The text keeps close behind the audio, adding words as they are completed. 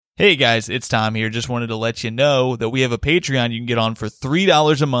Hey guys, it's Tom here. Just wanted to let you know that we have a Patreon you can get on for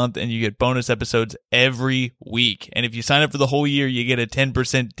 $3 a month and you get bonus episodes every week. And if you sign up for the whole year, you get a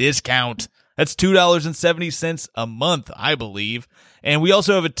 10% discount. That's $2.70 a month, I believe. And we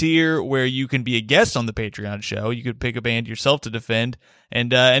also have a tier where you can be a guest on the Patreon show. You could pick a band yourself to defend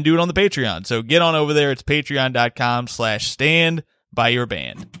and do it on the Patreon. So get on over there. It's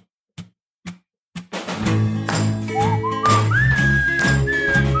patreon.com/standbyyourband.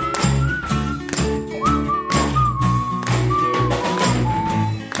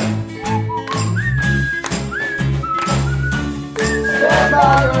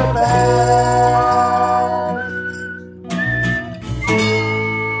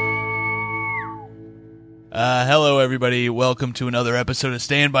 Hello, everybody. Welcome to another episode of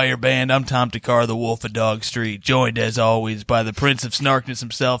Stand By Your Band. I'm Tom Takar, the Wolf of Dog Street, joined as always by the Prince of Snarkness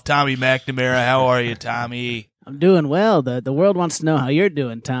himself, Tommy McNamara. How are you, Tommy? I'm doing well. The world wants to know how you're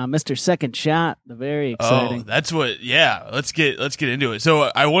doing, Tom. Mr. Second Shot, the very exciting. Oh, that's what. Yeah, let's get into it.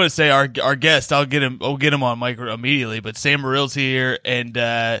 So I want to say our guest. I'll get him on mic immediately. But Sam Morrill's here,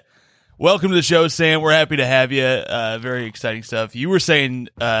 and welcome to the show, Sam. We're happy to have you. Very exciting stuff. You were saying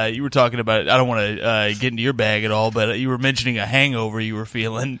you were talking about. I don't want to get into your bag at all, but you were mentioning a hangover you were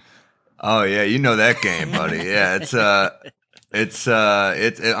feeling. Oh yeah, you know that game, buddy. Yeah,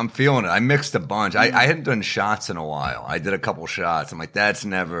 I'm feeling it. I mixed a bunch. I hadn't done shots in a while. I did a couple shots. I'm like, that's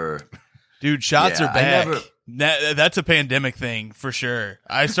never. Dude, shots are back. That's a pandemic thing for sure.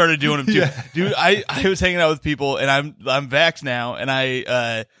 I started doing them too. Yeah. Dude, I was hanging out with people, and I'm vaxxed now, and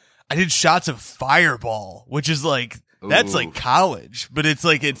I did shots of Fireball, which is like, that's like college, but it's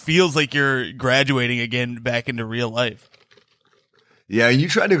like, it feels like you're graduating again back into real life. Yeah, you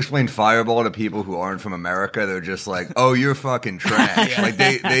try to explain Fireball to people who aren't from America, they're just like, "Oh, you're fucking trash." Yeah. Like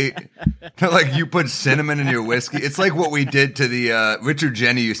they're like, you put cinnamon in your whiskey. It's like what we did to the Richard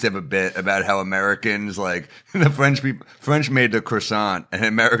Jenny used to have a bit about how Americans, like the French made the croissant, and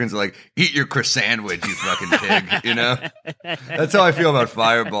Americans are like, "Eat your croissant, you fucking pig." You know, that's how I feel about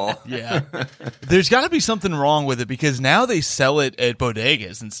Fireball. Yeah, there's got to be something wrong with it because now they sell it at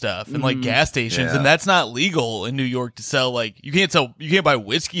bodegas and stuff and like gas stations, and that's not legal in New York to sell. Like you can't buy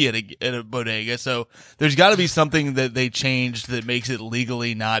whiskey at a bodega, so there's got to be something that they changed that makes it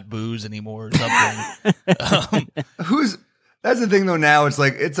legally not booze anymore or something. That's the thing though. Now it's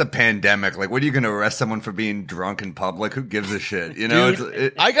like it's a pandemic. Like, what are you going to arrest someone for being drunk in public? Who gives a shit? You know,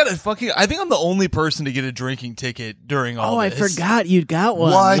 dude, I think I'm the only person to get a drinking ticket during all this. I forgot you got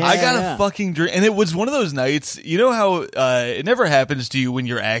one. What? Yeah, I got a fucking drink, and it was one of those nights. You know how it never happens to you when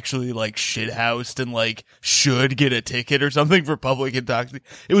you're actually like shithoused and like should get a ticket or something for public intoxication.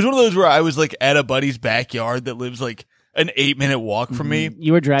 It was one of those where I was like at a buddy's backyard that lives like an 8-minute walk from me.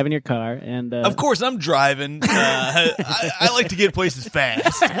 You were driving your car, and of course I'm driving. I like to get places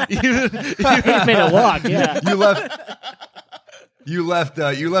fast. 8-minute walk. Yeah, You left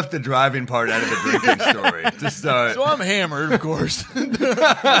the driving part out of the drinking story to start. So I'm hammered, of course. Driving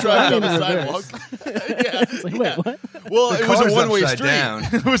down the sidewalk. Like, wait, what? Well, The it was a car's one-way upside street. down.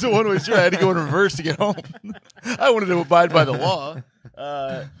 It was a one-way street. I had to go in reverse to get home. I wanted to abide by the law.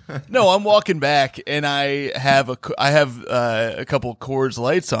 No, I'm walking back, and I have a couple Coors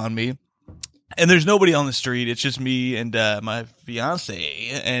Lights on me, and there's nobody on the street. It's just me and my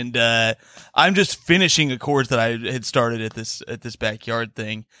fiance, and I'm just finishing a Coors that I had started at this backyard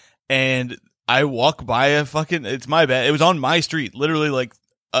thing, and I walk by it's my bad. It was on my street, literally like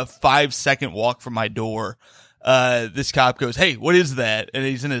a 5-second walk from my door. This cop goes, "Hey, what is that?" And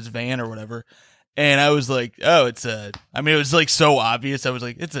he's in his van or whatever. And I was like, "Oh, it was like so obvious." I was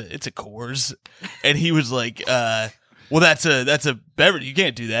like, it's a Coors." And he was like, "Well, that's a beverage. You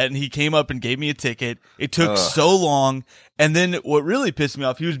can't do that." And he came up and gave me a ticket. It took so long. And then what really pissed me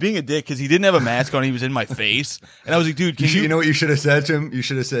off, he was being a dick because he didn't have a mask on. He was in my face. And I was like, dude, you know what you should have said to him? You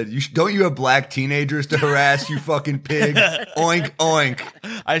should have said, don't you have black teenagers to harass, you fucking pig? Oink,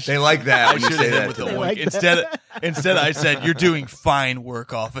 oink. They like that when you say that to them. Like instead, I said, "You're doing fine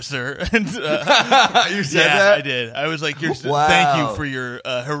work, officer." And, you said that? I did. I was like, Wow. Thank you for your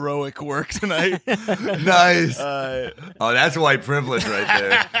heroic work tonight. Nice. That's white privilege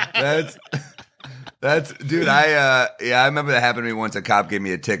right there. That's dude. I remember that happened to me once. A cop gave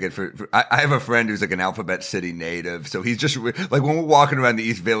me a ticket for I have a friend who's like an Alphabet City native, so he's just like when we're walking around the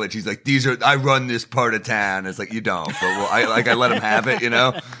East Village, he's like, I run this part of town. It's like, you don't, but I let him have it, you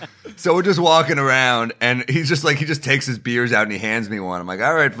know. So we're just walking around, and he just takes his beers out and he hands me one. I'm like,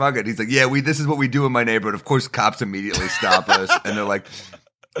 all right, fuck it. He's like, yeah, this is what we do in my neighborhood. Of course, cops immediately stop us, and they're like,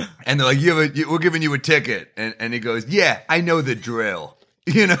 we're giving you a ticket, and he goes, yeah, I know the drill.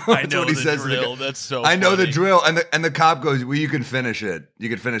 You know, I that's know what he the says to the drill. guy. That's so I know the funny. drill, and the cop goes, "Well, you can finish it. You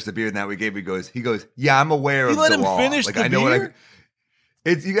can finish the beer." And that we gave. He goes, "Yeah, I'm aware You of let the him law. finish like the I know beer? what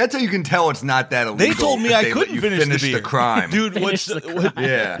that's how you can tell it's not that illegal. They told me if I they let couldn't you finish the beer. crime, Dude, Finish the crime.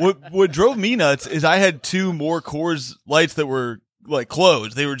 Yeah. what drove me nuts is I had 2 more Coors Lights that were like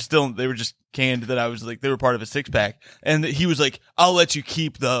closed. They were just canned that I was like, they were part of a 6-pack. And he was like, I'll let you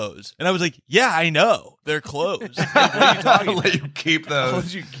keep those. And I was like, yeah, I know. They're closed. Like, what are you talking I'll about? let you keep I'll those.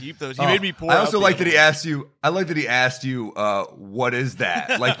 let you keep those. He made me pour I out also the like other that he one. asked you. I like that he asked you, what is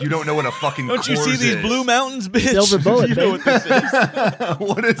that? Like you don't know what a fucking. Don't you see Coors these is. Blue Mountains, bitch? Silver bullet, You know what this is.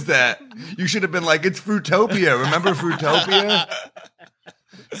 What is that? You should have been like, it's Fruitopia. Remember Fruitopia?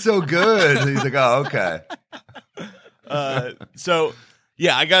 So good. He's like, oh, okay. So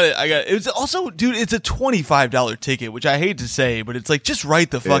yeah, I got it. It was also, dude, it's a $25 ticket, which I hate to say, but it's like, just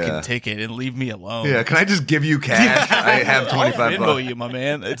write the fucking Yeah. ticket and leave me alone. Yeah, can I just give you cash? I have I'll 25 Venmo bucks. you, my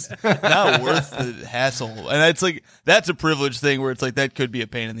man. It's not worth the hassle. And it's like, that's a privilege thing where it's like, that could be a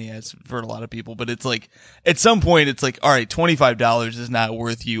pain in the ass for a lot of people. But it's like, at some point, it's like, all right, $25 is not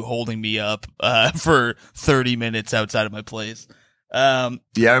worth you holding me up for 30 minutes outside of my place. Yeah,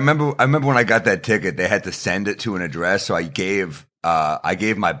 I remember when I got that ticket, they had to send it to an address, so I gave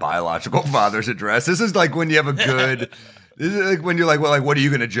my biological father's address. This is like when you have a good. This is like when you're like, well, like, what are you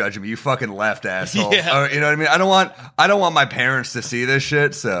going to judge me? You fucking left, asshole. Yeah. Or, you know what I mean? I don't want my parents to see this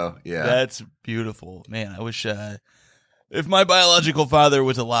shit. So yeah, That's beautiful. Man, I wish if my biological father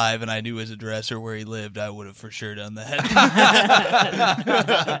was alive and I knew his address or where he lived, I would have for sure done that.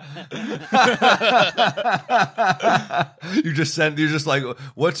 you're just like,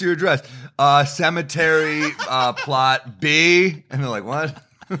 what's your address? Cemetery plot B, and they're like, what?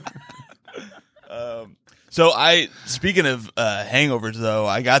 So speaking of hangovers though,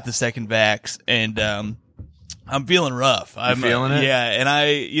 I got the second vax and I'm feeling rough. I'm feeling it? Yeah, and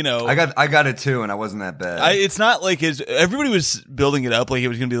I got it too, and I wasn't that bad. it's not like everybody was building it up like it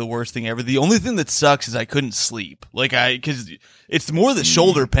was going to be the worst thing ever. The only thing that sucks is I couldn't sleep. Like because it's more the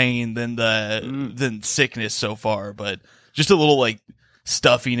shoulder pain than sickness so far, but just a little like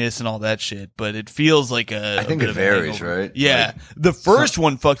stuffiness and all that shit. But it feels like I think bit it of a varies, hangover. right? Yeah, the first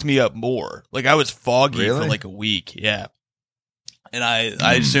one fucked me up more. Like I was foggy for Really? like a week. Yeah, and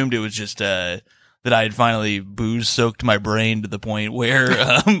I assumed it was just that I had finally booze soaked my brain to the point where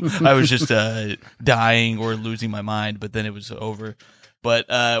I was just dying or losing my mind, but then it was over. But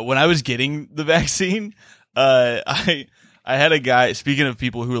when I was getting the vaccine, I had a guy, speaking of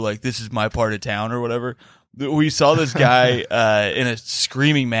people who were like, this is my part of town or whatever, we saw this guy in a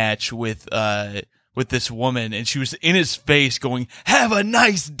screaming match with this woman, and she was in his face going, "Have a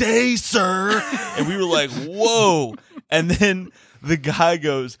nice day, sir." And we were like, whoa. And then the guy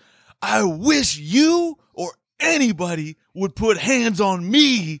goes, "I wish you or anybody would put hands on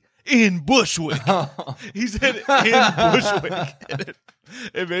me in Bushwick." He said in Bushwick. And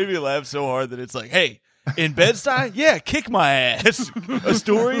it made me laugh so hard that it's like, hey, in Bed-Stuy, yeah, kick my ass.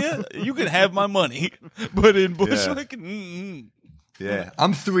 Astoria, you can have my money. But in Bushwick, mm-mm. Yeah,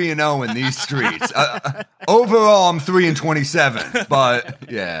 I'm 3-0 in these streets. Overall, I'm 3-27. But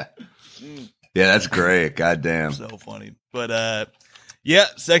yeah, that's great. Goddamn. So funny. But yeah,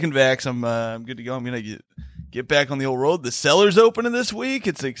 second vax. I'm good to go. I'm gonna get back on the old road. The cellar's opening this week.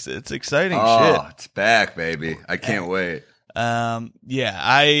 It's exciting Oh, it's back, baby. I can't wait. shit. Yeah,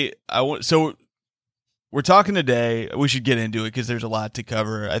 I want. So we're talking today. We should get into it because there's a lot to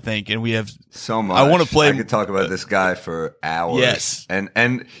cover, I think, and we have So much. I wanna play- I could talk about this guy for hours. Yes. and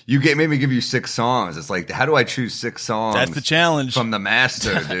made me give you 6 songs. It's like, how do I choose 6 songs? That's the challenge. from the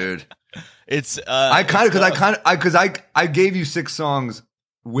master, dude. It's I gave you 6 songs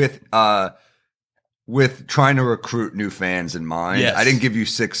with trying to recruit new fans in mind. Yes. I didn't give you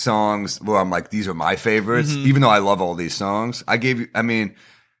 6 songs where I'm like, these are my favorites, Mhm. even though I love all these songs. I gave you,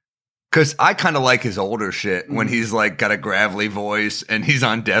 because I kind of like his older shit when he's like got a gravelly voice and he's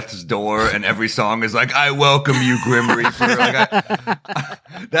on death's door and every song is like, "I welcome you, Grim Reaper."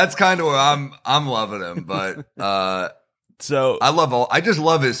 That's kind of where I'm loving him. But so I just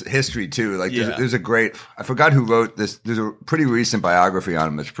love his history too. Like Yeah. there's a great, I forgot who wrote this. There's a pretty recent biography on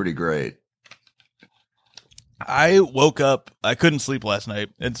him. It's pretty great. I woke up. I couldn't sleep last night,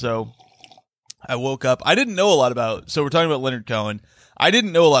 and so I woke up. I didn't know a lot about. So we're talking about Leonard Cohen. I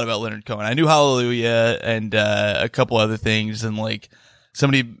didn't know a lot about Leonard Cohen. I knew Hallelujah and a couple other things, and like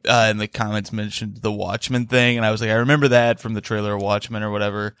somebody in the comments mentioned the Watchmen thing, and I was like, I remember that from the trailer of Watchmen or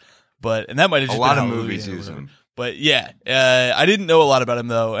whatever. And that might have A just lot been of Hallelujah movies or use whatever. him. But yeah, I didn't know a lot about him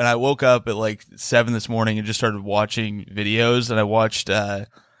though, and I woke up at like 7 this morning and just started watching videos, and I watched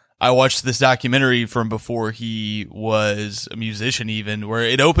I watched this documentary from before he was a musician, even where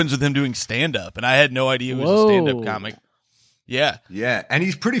it opens with him doing stand up, and I had no idea he was a stand up comic. Yeah, yeah, and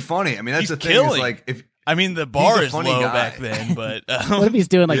he's pretty funny. I mean, that's he's the thing. killing. Is like if I mean, the bar is funny low guy. back then, but What if he's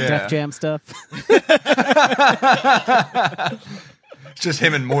doing like Def Jam stuff? it's just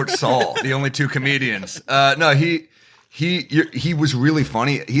him and Mort Saul, the only two comedians. No, he was really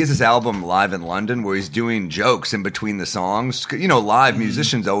funny. He has this album Live in London where he's doing jokes in between the songs. You know, live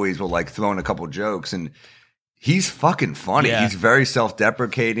musicians always will like throw in a couple jokes, and he's fucking funny. Yeah. He's very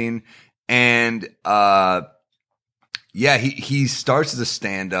self-deprecating, and he starts as a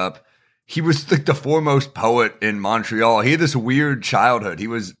stand-up. He was like the foremost poet in Montreal. He had this weird childhood. He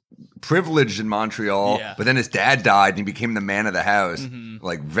was privileged in Montreal, but then his dad died and he became the man of the house,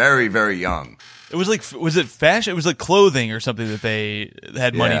 like very, very young. it was like, was it fashion? It was like clothing or something that they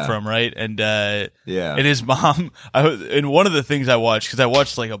had money from, right? And and his mom. And one of the things I watched, because I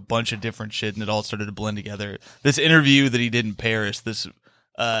watched like a bunch of different shit, and it all started to blend together. This interview that he did in Paris.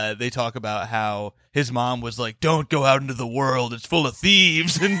 They talk about how his mom was like, "Don't go out into the world; it's full of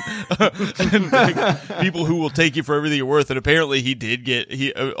thieves and, and like, people who will take you for everything you're worth." And apparently,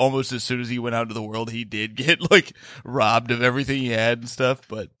 he almost as soon as he went out into the world, he did get like robbed of everything he had and stuff.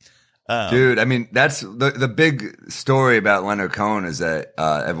 But dude, I mean, that's the big story about Leonard Cohen is that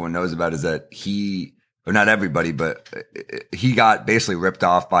everyone knows about is that or not everybody, but he got basically ripped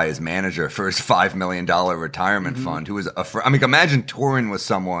off by his manager for his $5 million retirement fund. Who was I mean, imagine touring with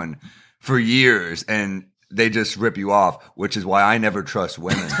someone for years and they just rip you off, which is why I never trust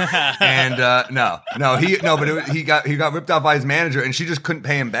women. And he got ripped off by his manager, and she just couldn't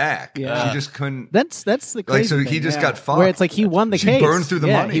pay him back. Yeah. She just couldn't. That's the crazy so thing, he just got fucked. Where it's like he won the She case. burned through the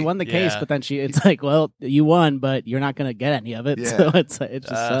money. He won the case, Yeah. but then it's like, well, you won, but you're not going to get any of it. Yeah. So it just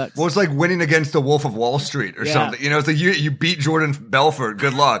sucks. Well, it's like winning against the Wolf of Wall Street or something. You know, it's like you beat Jordan Belfort.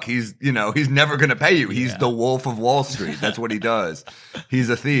 Good luck. He's never going to pay you. He's the Wolf of Wall Street. That's what he does. He's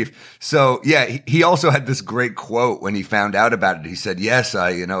a thief. So yeah, he also had this great quote when he found out about it. He said, "Yes,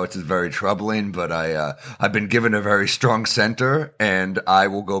 it's very troubling, but I've been given a very strong center, and I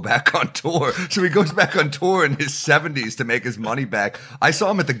will go back on tour." So he goes back on tour in his 70s to make his money back. I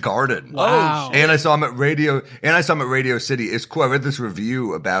saw him at the Garden. Wow. And I saw him at Radio City. It's cool. I read this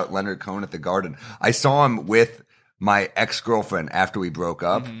review about Leonard Cohen at the Garden. I saw him with my ex-girlfriend after we broke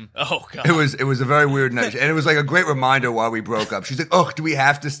up. oh god, It was a very weird night. And it was like a great reminder why we broke up. She's like, "Oh, do we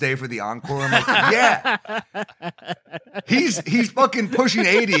have to stay for the encore?" I'm like, "Yeah." He's fucking pushing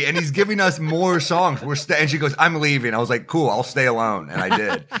 80 and he's giving us more songs. And she goes, "I'm leaving." I was like, "Cool, I'll stay alone." And I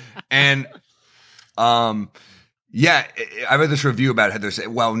did. And yeah, I read this review about how they're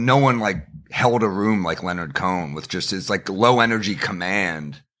saying, well, no one like held a room like Leonard Cohen with just his like low energy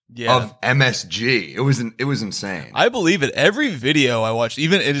command of MSG. It was insane. I believe it. Every video I watched,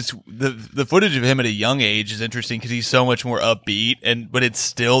 even it's the footage of him at a young age is interesting because he's so much more upbeat, but it's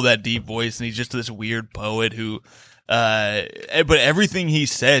still that deep voice, and he's just this weird poet who. But everything he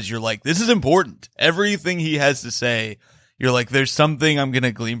says, you're like, this is important. Everything he has to say, you're like, there's something I'm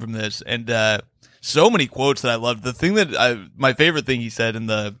gonna glean from this, and so many quotes that I loved. The thing that my favorite thing he said in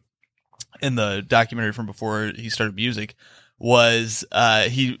the documentary from before he started music was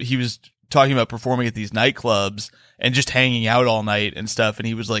he was talking about performing at these nightclubs and just hanging out all night and stuff, and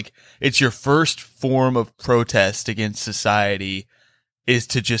he was like, it's your first form of protest against society is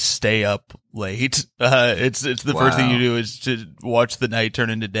to just stay up late. It's the first thing you do is to watch the night turn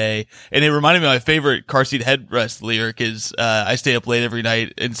into day. And it reminded me of my favorite car seat headrest lyric is I stay up late every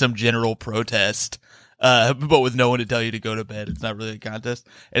night in some general protest. But with no one to tell you to go to bed. It's not really a contest.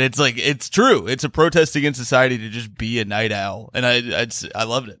 And it's like, it's true. It's a protest against society to just be a night owl. And I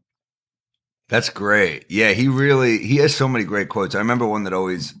loved it. That's great. Yeah, he has so many great quotes. I remember one that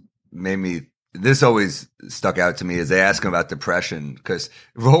always stuck out to me is they ask him about depression because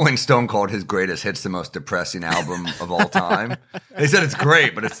Rolling Stone called his greatest hits the most depressing album of all time. They said it's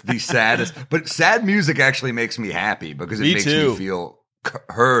great, but it's the saddest. But sad music actually makes me happy because it makes me feel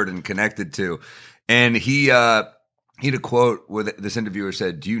heard and connected to. And he had a quote where this interviewer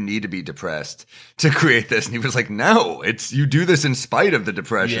said, "Do you need to be depressed to create this?" And he was like, "No, you do this in spite of the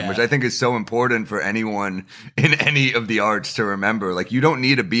depression," which I think is so important for anyone in any of the arts to remember. Like, you don't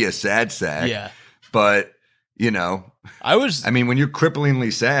need to be a sad sack. Yeah. But, when you're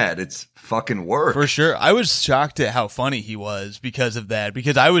cripplingly sad, it's fucking work. For sure. I was shocked at how funny he was because of that.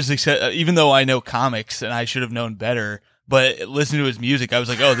 Because I was, even though I know comics and I should have known better, but listening to his music, I was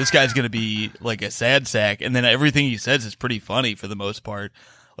like, oh, this guy's going to be like a sad sack. And then everything he says is pretty funny for the most part.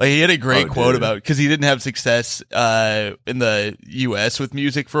 Like, he had a great quote about, because he didn't have success in the US with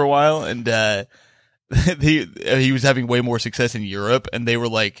music for a while. And he was having way more success in Europe. And they were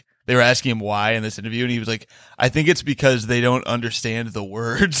like, they were asking him why in this interview, and he was like, I think it's because they don't understand the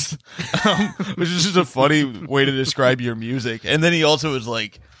words, which is just a funny way to describe your music. And then he also was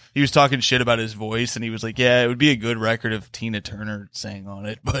like, he was talking shit about his voice, and he was like, yeah, it would be a good record if Tina Turner sang on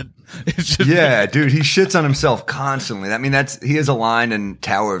it, but it's just... Yeah, dude, he shits on himself constantly. I mean, he has a line in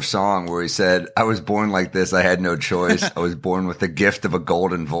Tower of Song where he said, I was born like this, I had no choice. I was born with the gift of a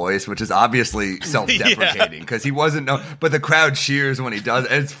golden voice, which is obviously self-deprecating, because he wasn't, but the crowd cheers when he does.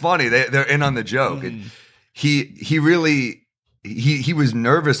 And it's funny, they're in on the joke. And he really... He was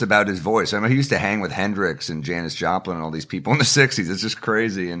nervous about his voice. I mean, he used to hang with Hendrix and Janis Joplin and all these people in the 60s. It's just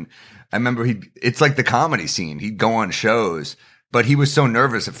crazy. And I remember it's like the comedy scene. He'd go on shows, but he was so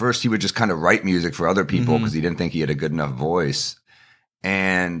nervous. At first, he would just kind of write music for other people because he didn't think he had a good enough voice.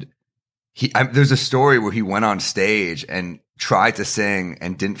 And there's a story where he went on stage and tried to sing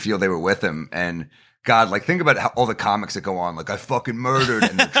and didn't feel they were with him. And God, like, think about all the comics that go on, like, I fucking murdered,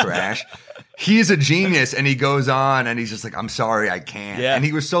 and they're trash. He's a genius, and he goes on, and he's just like, I'm sorry, I can't. Yeah. And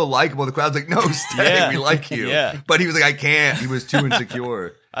he was so likable. The crowd's like, no, stay, we like you. Yeah. But he was like, I can't. He was too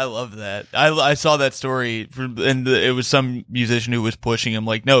insecure. I love that. I saw that story, and it was some musician who was pushing him,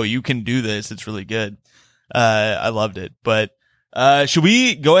 like, no, you can do this. It's really good. I loved it. But should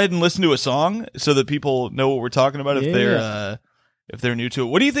we go ahead and listen to a song so that people know what we're talking about if they're new to it?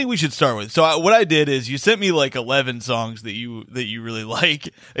 What do you think we should start with? So what I did is you sent me like 11 songs that you really like,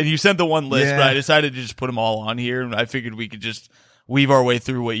 and you sent the one list, but I decided to just put them all on here, and I figured we could just weave our way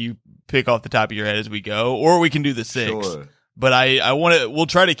through what you pick off the top of your head as we go, or we can do the 6. Sure. But we'll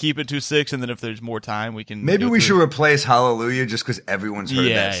try to keep it to 6, and then if there's more time, we can. Maybe we should replace Hallelujah just because everyone's heard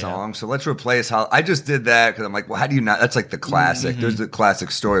that song. Yeah. So let's replace I just did that because I'm like, well, how do you not? That's like the classic. There's the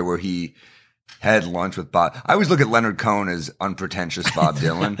classic story where he had lunch with Bob. I always look at Leonard Cohen as unpretentious Bob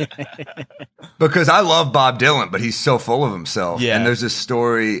Dylan because I love Bob Dylan, but he's so full of himself. Yeah. And there's this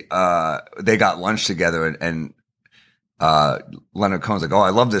story, they got lunch together and Leonard Cohen's like, oh,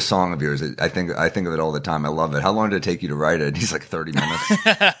 I love this song of yours. I think of it all the time. I love it. How long did it take you to write it? And he's like 30 minutes.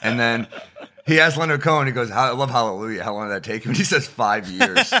 And then he asked Leonard Cohen, he goes, I love Hallelujah. How long did that take you? And he says 5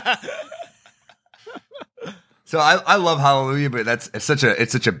 years. So I love Hallelujah, but it's such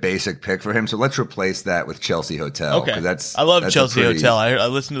a basic pick for him. So let's replace that with Chelsea Hotel. Okay, I love Chelsea Hotel. I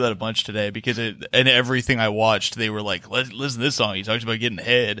listened to that a bunch today because and everything I watched, they were like, listen to this song. He talks about getting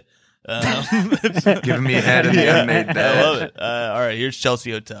head, giving me head in the unmade bed. I love it. All right, here's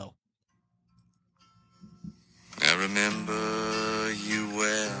Chelsea Hotel. I remember you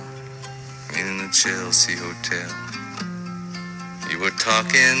well in the Chelsea Hotel. You were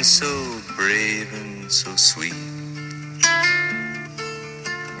talking so brave and so sweet,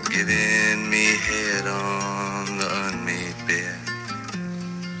 giving me head on the unmade bed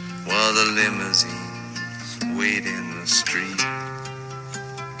while the limousines wait in the street.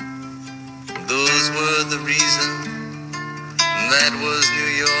 Those were the reasons, that was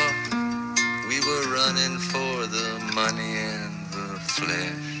New York. We were running for the money and the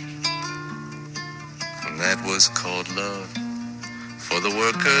flesh, and that was called love. For the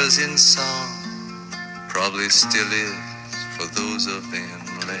workers in song, probably still is for those of them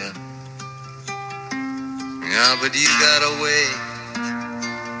left. Yeah, but you got away,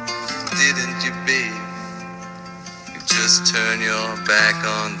 didn't you, babe? You just turn your back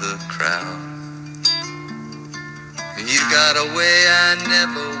on the crowd. You got away, I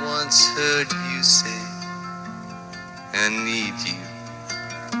never once heard you say, I need you,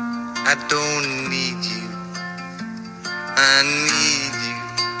 I don't need you. I need you,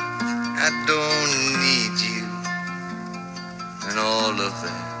 I don't need you, and all of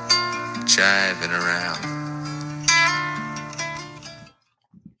that jiving around.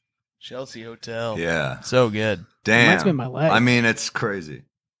 Chelsea Hotel. Yeah. So good. Damn. Reminds me of my life. I mean, it's crazy.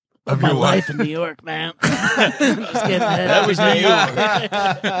 Of my life in New York, man. Just kidding. That was New York.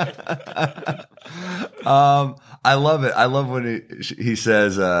 I love it. I love when he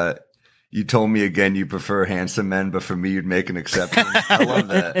says, you told me again you prefer handsome men, but for me you'd make an exception. I love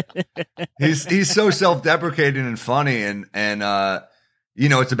that. He's so self-deprecating and funny, and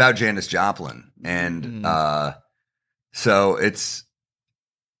it's about Janis Joplin, and so it's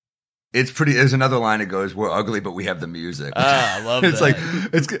pretty. There's another line that goes, "We're ugly, but we have the music." I love it's that.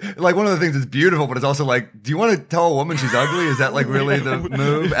 It's like one of the things that's beautiful, but it's also like, do you want to tell a woman she's ugly? Is that like really the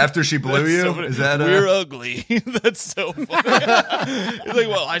move after she blew you? So Is that we're ugly? That's so funny. It's like,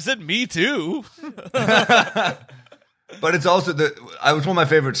 well, I said me too. But it's also it was one of my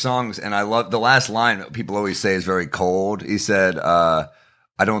favorite songs, and I love the last line. People always say is very cold. He said, "I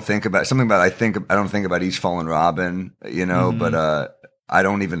don't think about each fallen robin, but." I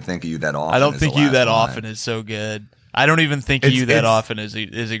don't even think of you that often. I don't think you that often is so good. I don't even think of you that it's- often is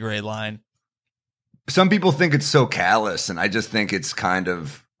a great line. Some people think it's so callous, and I just think it's kind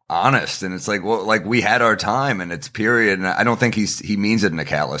of honest. And it's like, well, like we had our time and it's period. And I don't think he means it in a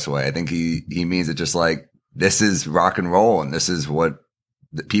callous way. I think he means it just like, this is rock and roll, and this is what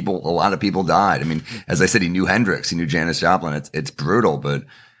a lot of people died. I mean, as I said, he knew Hendrix, he knew Janis Joplin. It's brutal, but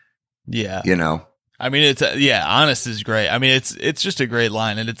yeah, you know, I mean, it's honest is great. I mean, it's just a great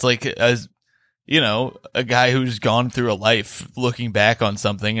line, and it's like, as you know, a guy who's gone through a life looking back on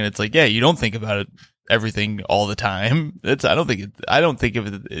something, and it's like, yeah, you don't think about it everything all the time. I don't think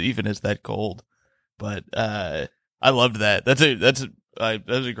of it even as that cold, but I loved that. That's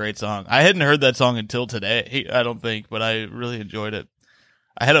a great song. I hadn't heard that song until today, I don't think, but I really enjoyed it.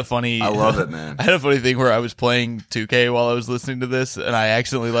 I love it, man. I had a funny thing where I was playing 2K while I was listening to this, and I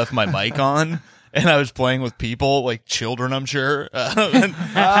accidentally left my mic on, and I was playing with people, like children, I'm sure, and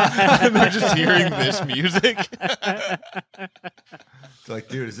they're just hearing this music. It's like,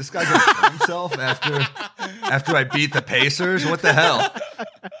 dude, is this guy going to kill himself after I beat the Pacers? What the hell?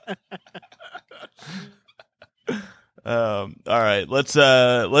 All right,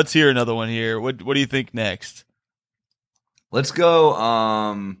 let's hear another one here. What do you think next? Let's go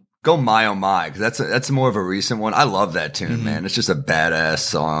My Oh My, because that's more of a recent one. I love that tune, man. It's just a badass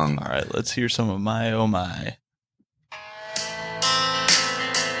song. All right, let's hear some of My Oh My.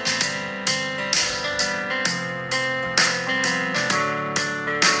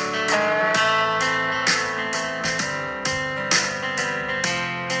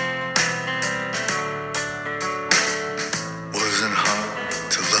 Wasn't hard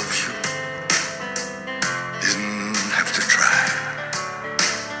to love you. Didn't have to try.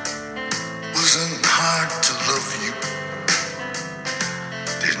 Wasn't hard to love you.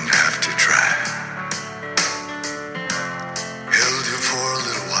 Didn't have to try. Held you for a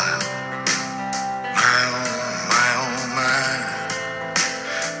little while. My oh my.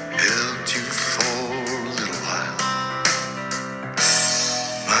 Held you for a little while.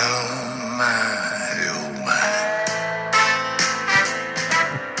 My oh my, oh my.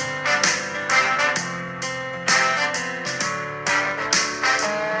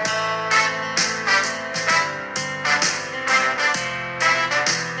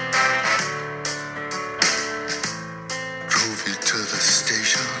 Drove you to the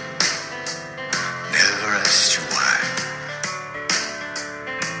station, never asked you why.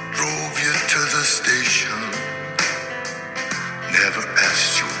 Drove you to the station, never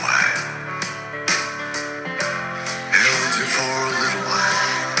asked you why. Held you for a little while,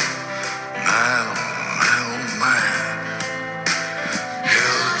 my oh my.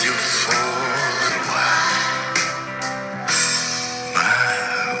 Held you for a little while,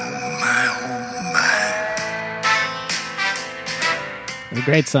 my oh my. It's a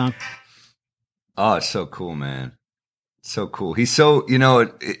great song. Oh, it's so cool, man. So cool. He's so, you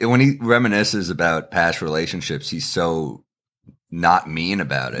know, when he reminisces about past relationships, he's so not mean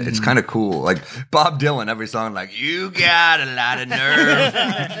about it. It's kind of cool. Like Bob Dylan, every song, like, you got a lot of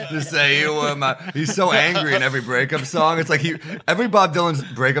nerve to say you were my. He's so angry in every breakup song. It's like every Bob Dylan's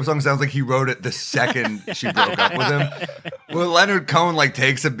breakup song sounds like he wrote it the second she broke up with him. Well, Leonard Cohen like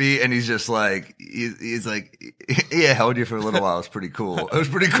takes a beat and he's just like, he's like, yeah, held you for a little while. It was pretty cool. It was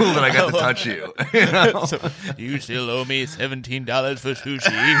pretty cool that I got to touch you. You know? So, you still owe me $17 for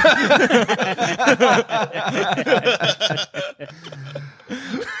sushi.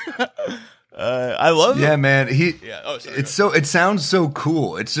 I love it. Yeah, man. Yeah. Oh, sorry. It sounds so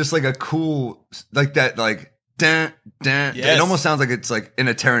cool. It's just like a cool, like that, like, dun, dun. Yes. It almost sounds like it's like in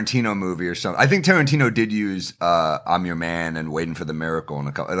a Tarantino movie or something. I think Tarantino did use I'm Your Man and Waiting for the Miracle and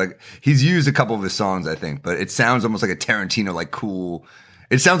a couple, like he's used a couple of his songs, I think, but it sounds almost like a Tarantino, like cool.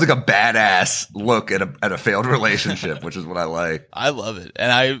 It sounds like a badass look at a failed relationship, which is what I like. I love it.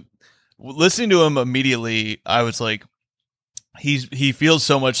 And listening to him immediately, I was like, he feels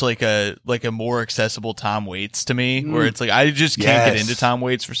so much like a more accessible Tom Waits to me, where it's like I just can't get into Tom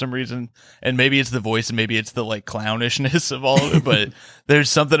Waits for some reason, and maybe it's the voice and maybe it's the like clownishness of all of it, but there's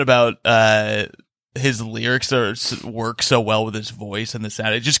something about his lyrics work so well with his voice and the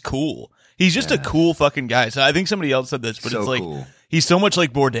sound. It's just cool. He's just a cool fucking guy. So I think somebody else said this, but So it's like cool. he's so much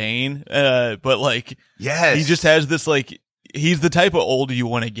like Bourdain, but like he just has this like. He's the type of old you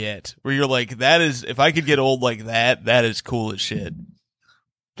want to get, where you're like, that is, if I could get old like that, that is cool as shit.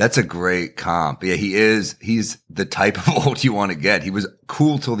 That's a great comp. Yeah, he is. He's the type of old you want to get. He was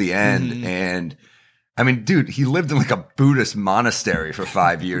cool till the end, and I mean, dude, he lived in like a Buddhist monastery for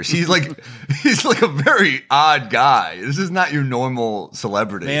 5 years. He's like a very odd guy. This is not your normal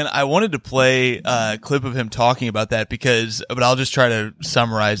celebrity. Man, I wanted to play a clip of him talking about that but I'll just try to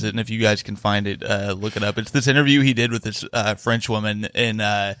summarize it. And if you guys can find it, look it up. It's this interview he did with this French woman in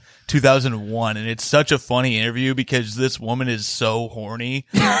 2001. And it's such a funny interview because this woman is so horny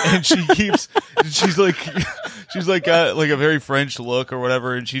and she's like got like a very French look or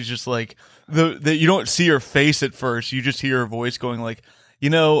whatever. And she's just like, you don't see her face at first. You just hear her voice going like,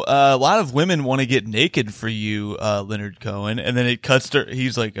 a lot of women want to get naked for you, Leonard Cohen. And then it cuts to,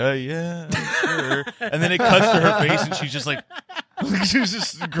 he's like, oh yeah, sure. And then it cuts to her face and she's just like, she's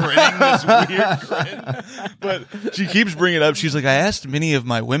just grinning this weird grin. But she keeps bringing it up. She's like, I asked many of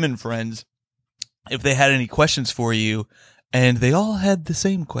my women friends if they had any questions for you. And they all had the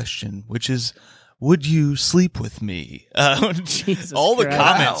same question, which is, would you sleep with me? Jesus all the Christ.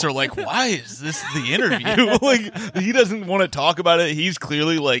 comments are like, why is this the interview? Like, he doesn't want to talk about it. He's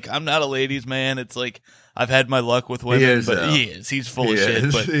clearly like, I'm not a ladies' man. It's like, I've had my luck with women, He is, but though. he is. He's full He of shit.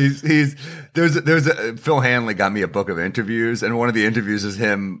 is. But There's a Phil Hanley got me a book of interviews, and one of the interviews is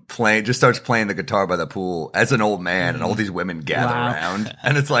him starts playing the guitar by the pool as an old man, and all these women gather Wow. around,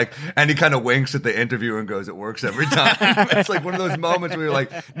 and it's like, and he kind of winks at the interviewer and goes, "It works every time." It's like one of those moments where you're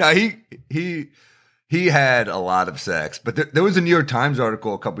like, "No, he had a lot of sex." But there was a New York Times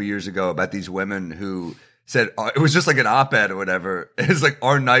article a couple years ago about these women who said it was just like an op-ed or whatever. It was like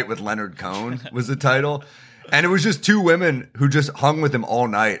 "Our Night with Leonard Cohen" was the title. And it was just two women who just hung with him all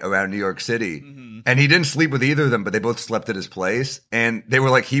night around New York City. Mm-hmm. And he didn't sleep with either of them, but they both slept at his place. And they were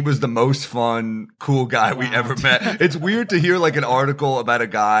like, he was the most fun, cool guy we ever met. It's weird to hear like an article about a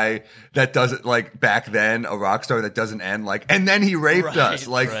guy that doesn't like back then, a rock star that doesn't end like, and then he raped us.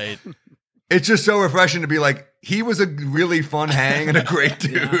 Like, right. It's just so refreshing to be like, he was a really fun hang and a great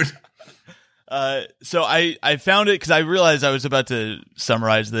dude. So I found it because I realized I was about to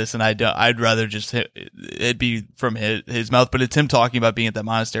summarize this, and I'd rather just it be from his mouth. But it's him talking about being at that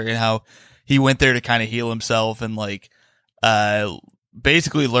monastery and how he went there to kind of heal himself and like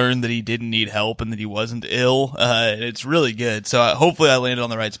basically learned that he didn't need help and that he wasn't ill. And it's really good. So hopefully I landed on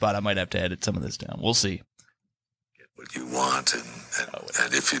the right spot. I might have to edit some of this down. We'll see. Get what you want, and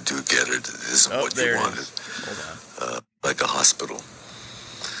if you do get it, it isn't what you wanted. Hold on. Like a hospital.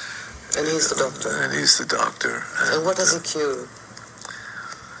 And he's the doctor. And he's the doctor. And what does he cure?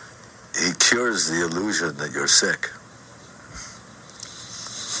 He cures the illusion that you're sick.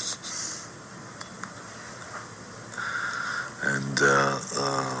 And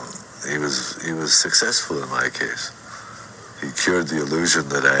he was successful in my case. He cured the illusion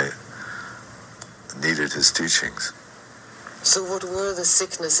that I needed his teachings. So what were the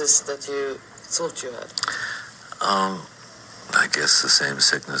sicknesses that you thought you had? I guess the same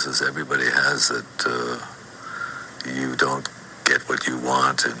sicknesses everybody has, that you don't get what you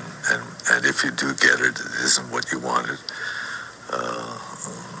want, and if you do get it, it isn't what you wanted.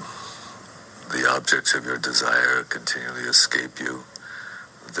 The objects of your desire continually escape you.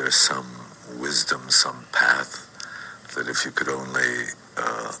 There's some wisdom, some path that if you could only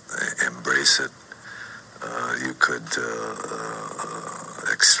embrace it, you could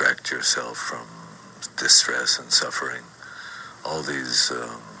extract yourself from distress and suffering. All these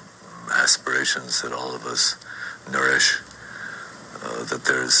aspirations that all of us nourish, that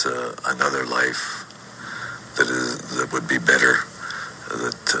there's another life that would be better,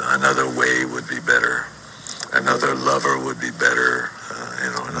 that another way would be better, another lover would be better,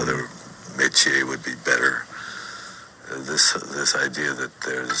 another métier would be better. This idea that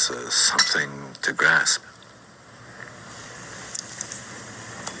there's something to grasp.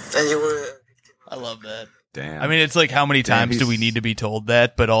 And you were... I love that. Damn. I mean, it's like, how many times do he's- we need to be told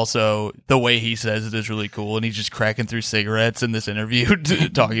that? But also, the way he says it is really cool, and he's just cracking through cigarettes in this interview,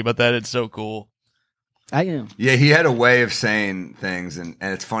 talking about that. It's so cool. I am. Yeah, he had a way of saying things, and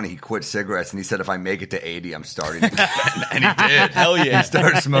it's funny. He quit cigarettes, and he said, "If I make it to 80, I'm starting again." And he did. Hell yeah. He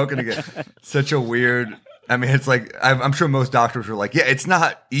started smoking again. Such a weird. I mean, it's like I'm sure most doctors were like, "Yeah, it's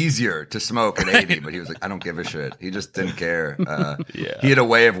not easier to smoke at 80," but he was like, "I don't give a shit." He just didn't care. Yeah. He had a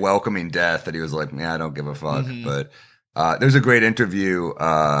way of welcoming death that he was like, "Yeah, I don't give a fuck." But there's a great interview.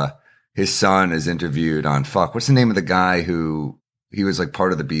 His son is interviewed on what's the name of the guy who he was like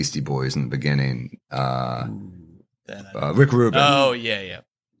part of the Beastie Boys in the beginning? Rick Rubin. Oh, yeah.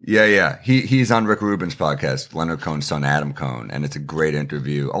 Yeah. He's on Rick Rubin's podcast, Leonard Cohen's son, Adam Cohen, and it's a great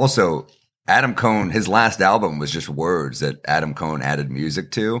interview. Also, Adam Cohen, his last album was just words that Adam Cohen added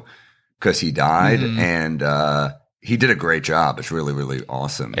music to because he died. And he did a great job. It's really, really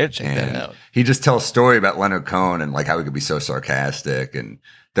awesome. Yeah, check that out. He just tells a story about Leonard Cohen and like how he could be so sarcastic, and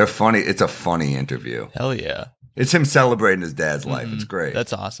they're funny. It's a funny interview. Hell yeah. It's him celebrating his dad's life. It's great.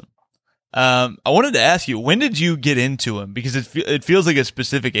 That's awesome. I wanted to ask you, when did you get into him? Because it feels like a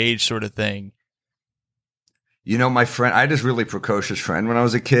specific age sort of thing. You know, my friend, I had this really precocious friend when I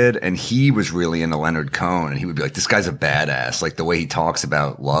was a kid, and he was really into Leonard Cohen, and he would be like, this guy's a badass. Like the way he talks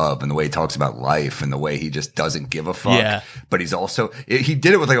about love and the way he talks about life and the way he just doesn't give a fuck. Yeah. But he's also, he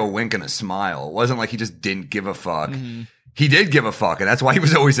did it with like a wink and a smile. It wasn't like he just didn't give a fuck. Mm-hmm. He did give a fuck, and that's why he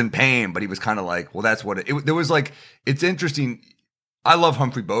was always in pain, but he was kind of like, well, that's what there was like, it's interesting. I love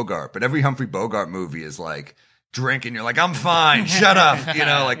Humphrey Bogart, but every Humphrey Bogart movie is like, drinking, you're like, I'm fine, shut up, you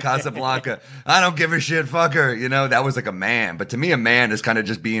know, like Casablanca, I don't give a shit, fucker, you know, that was like a man. But to me, a man is kind of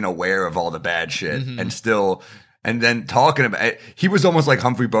just being aware of all the bad shit and still, and then talking about it. He was almost like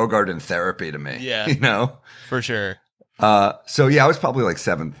Humphrey Bogart in therapy to me, you know, for sure. So yeah, I was probably like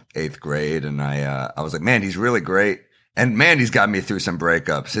 7th, 8th grade, and I was like, man, he's really great, and man, he's got me through some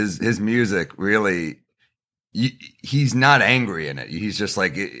breakups. His music really. He's not angry in it. He's just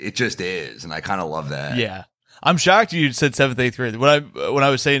like it just is, and I kind of love that. Yeah. I'm shocked you said 7th, 8th grade. When I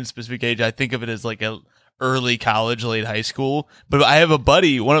was saying specific age, I think of it as like a early college, late high school. But I have a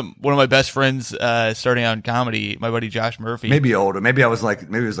buddy, one of my best friends, starting out in comedy, my buddy Josh Murphy. Maybe older. Maybe it was like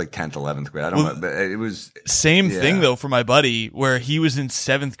 10th, 11th grade. I don't know. But it was same thing though for my buddy, where he was in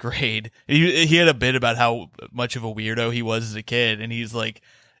 7th grade. He had a bit about how much of a weirdo he was as a kid, and he's like,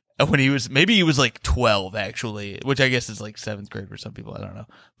 when he was like 12 actually, which I guess is like 7th grade for some people. I don't know,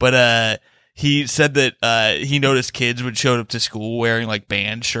 but he said that he noticed kids would show up to school wearing like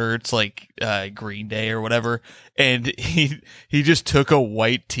band shirts, like Green Day or whatever, and he just took a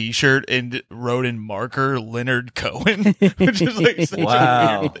white T-shirt and wrote in marker Leonard Cohen, which is like such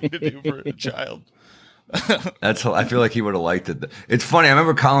a weird thing to do for a child. I feel like he would have liked it. It's funny. I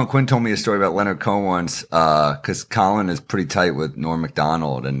remember Colin Quinn told me a story about Leonard Cohen once, because Colin is pretty tight with Norm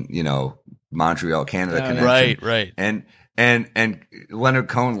Macdonald and, you know, Montreal, Canada connection. Right. And Leonard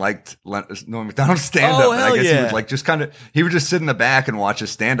Cohen liked Norm Macdonald's stand up. Hell I guess yeah. he was like he would just sit in the back and watch his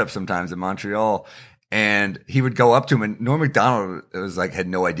stand up sometimes in Montreal. And he would go up to him, and Norm Macdonald was like, had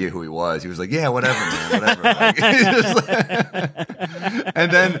no idea who he was. He was like, yeah, whatever, man, whatever.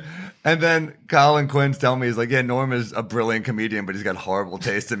 Like, and then Colin Quinn's telling me, he's like, yeah, Norm is a brilliant comedian, but he's got horrible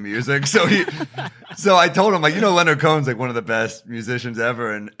taste in music. So I told him, like, you know, Leonard Cohen's like one of the best musicians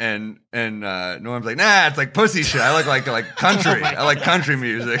ever. And Norm's like, nah, it's like pussy shit. I like country. I like country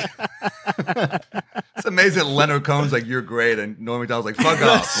music. It's amazing that Leonard Cohen's like, you're great. And Norm Macdonald's like, fuck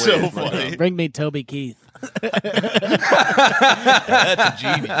off. That's please, so fuck funny. off. Bring me Toby Keith. That's a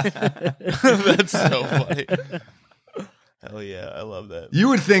genius. That's so funny. Hell yeah, I love that. You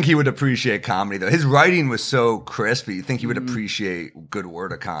would think he would appreciate comedy, though. His writing was so crisp. You think he would appreciate good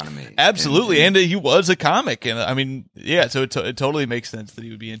word economy. Absolutely, and he was a comic, and I mean, yeah. So it totally makes sense that he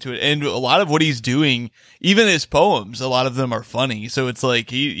would be into it. And a lot of what he's doing, even his poems, a lot of them are funny. So it's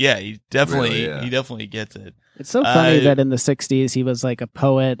like he definitely gets it. It's so funny that in the 60s he was like a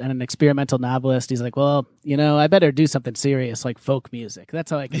poet and an experimental novelist. He's like, well, you know, I better do something serious like folk music. That's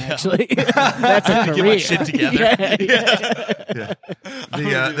how I can actually. That's a Get career. my shit together.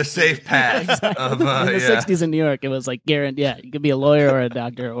 The safe path of In the 60s in New York, it was like, guaranteed. Yeah, you could be a lawyer or a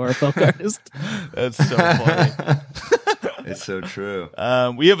doctor or a folk artist. That's so funny. It's so true.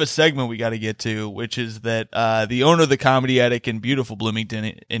 We have a segment we got to get to, which is that the owner of the Comedy Attic in beautiful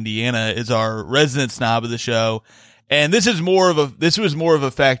Bloomington, Indiana, is our resident snob of the show. And this was more of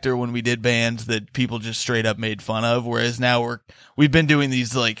a factor when we did bands that people just straight up made fun of. Whereas now we've been doing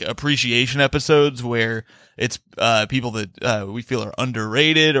these like appreciation episodes where it's people that we feel are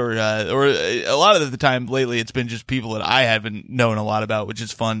underrated, or a lot of the time lately it's been just people that I haven't known a lot about, which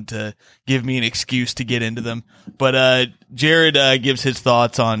is fun to give me an excuse to get into them. But Jared gives his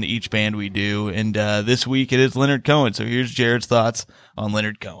thoughts on each band we do, and this week it is Leonard Cohen. So here's Jared's thoughts on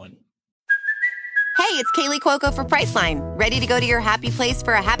Leonard Cohen. Hey, it's Kaylee Cuoco for Priceline. Ready to go to your happy place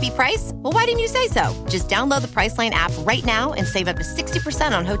for a happy price? Well, why didn't you say so? Just download the Priceline app right now and save up to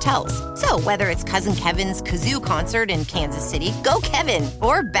 60% on hotels. So whether it's Cousin Kevin's Kazoo Concert in Kansas City, go Kevin,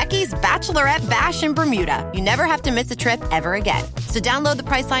 or Becky's Bachelorette Bash in Bermuda, you never have to miss a trip ever again. So download the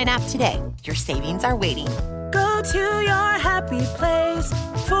Priceline app today. Your savings are waiting. Go to your happy place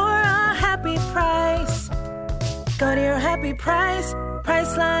for a happy price. Go to your happy price,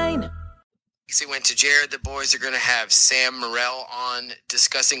 Priceline. It went to Jared. The boys are going to have Sam Morril on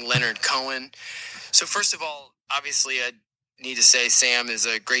discussing Leonard Cohen. So first of all, obviously I need to say Sam is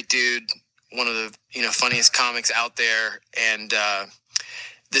a great dude, one of the funniest comics out there, and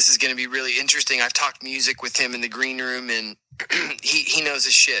this is going to be really interesting. I've talked music with him in the green room, and he knows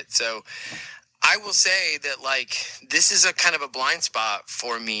his shit. So I will say that, like, this is a kind of a blind spot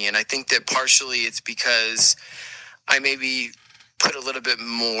for me. And I think that partially it's because I maybe put a little bit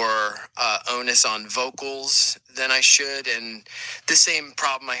more onus on vocals than I should. And the same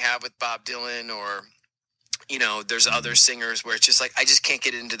problem I have with Bob Dylan, or, you know, there's other singers where it's just like, I just can't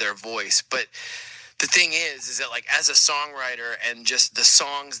get into their voice. But the thing is that, like, as a songwriter, and just the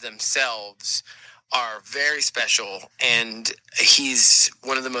songs themselves are very special, and he's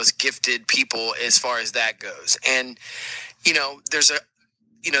one of the most gifted people as far as that goes. And, you know, there's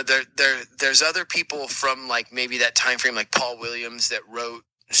other people from, like, maybe that time frame, like Paul Williams, that wrote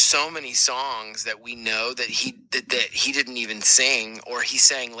so many songs that we know that he didn't even sing, or he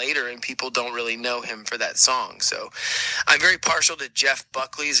sang later, and people don't really know him for that song. So I'm very partial to Jeff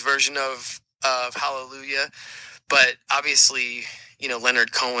Buckley's version of Hallelujah, but obviously, you know,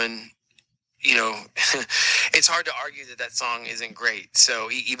 Leonard Cohen, you know, it's hard to argue that song isn't great. So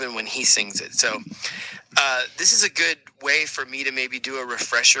even when he sings it. So this is a good way for me to maybe do a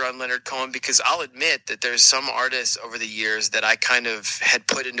refresher on Leonard Cohen, because I'll admit that there's some artists over the years that I kind of had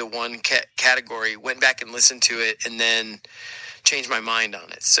put into one category, went back and listened to it, and then changed my mind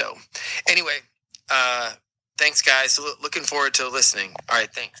on it. So anyway, thanks, guys. Looking forward to listening. All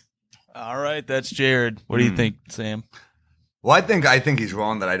right, thanks. All right, that's Jared. What do you think, Sam? Well, I think he's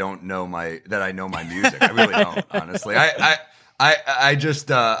wrong that I know my music. I really don't, honestly. I just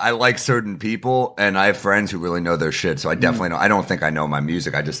like certain people, and I have friends who really know their shit. So I definitely know. I don't think I know my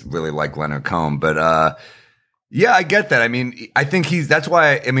music. I just really like Leonard Cohen. But yeah, I get that. I mean, I think that's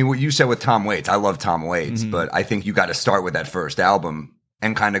why. I mean, what you said with Tom Waits, I love Tom Waits, but I think you got to start with that first album.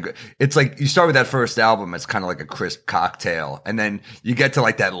 And kind of, it's like you start with that first album, it's kind of like a crisp cocktail. And then you get to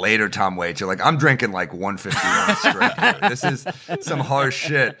like that later Tom Waits, you're like, I'm drinking like 151 straight here. This is some harsh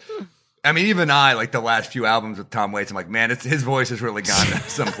shit. I mean, even like the last few albums with Tom Waits, I'm like, man, his voice has really gone to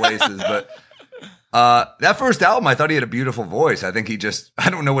some places. But that first album, I thought he had a beautiful voice. I think I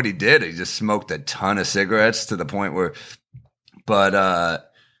don't know what he did. He just smoked a ton of cigarettes to the point where, but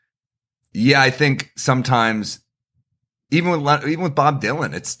yeah, I think sometimes, even with Bob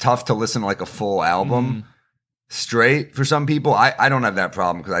Dylan, it's tough to listen to like a full album straight for some people. I don't have that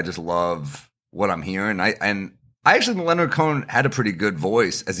problem because I just love what I'm hearing. I actually think Leonard Cohen had a pretty good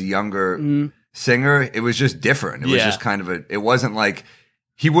voice as a younger singer. It was just different. It was just kind of it wasn't like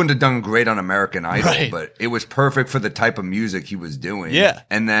he wouldn't have done great on American Idol, but it was perfect for the type of music he was doing. Yeah.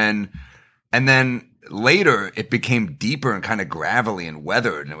 And then later it became deeper and kind of gravelly and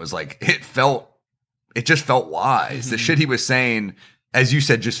weathered, and it was like it just felt wise. The shit he was saying, as you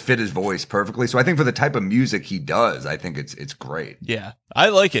said, just fit his voice perfectly. So I think for the type of music he does, I think it's great. Yeah, I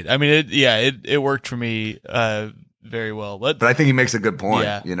like it. I mean, it worked for me very well. But I think he makes a good point.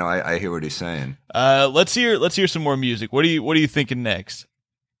 Yeah. You know, I hear what he's saying. Let's hear some more music. What are you thinking next?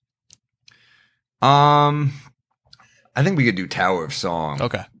 I think we could do Tower of Song.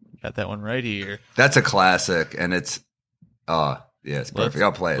 Okay, got that one right here. That's a classic, and it's yeah, it's perfect.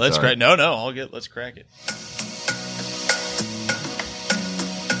 I'll play it. Let's crack. No, let's crack it.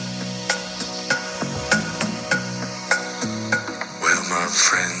 Well, my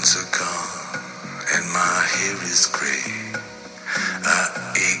friends are gone, and my hair is gray. I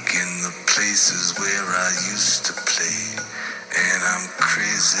ache in the places where I used to play, and I'm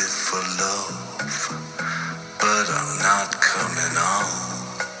crazy for love, but I'm not coming on.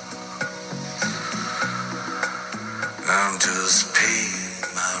 I'm just paying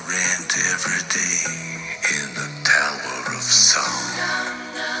my rent every day in the Tower of Song.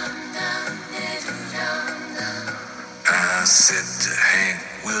 I said to Hank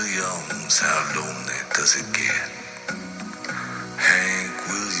Williams, how lonely does it get? Hank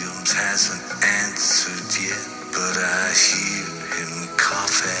Williams hasn't answered yet, but I hear him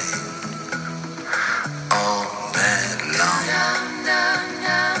coughing all night long.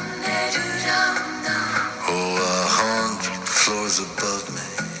 Oh, 100 floors above me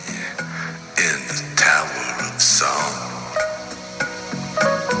in the Tower of Song.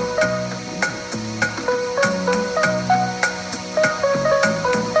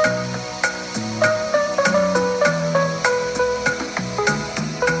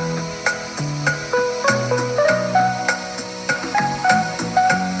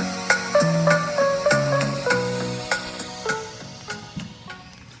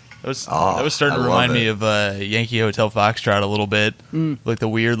 That was starting to remind me of Yankee Hotel Foxtrot a little bit, like the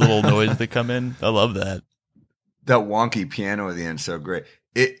weird little noise that come in. I love that. That wonky piano at the end, so great.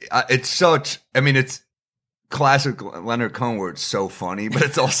 It's such. I mean, it's classic Leonard Cohen where it's so funny, but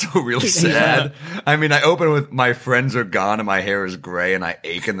it's also really sad. I mean, I open with "My friends are gone and my hair is gray and I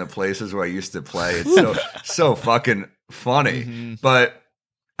ache in the places where I used to play." It's so fucking funny. But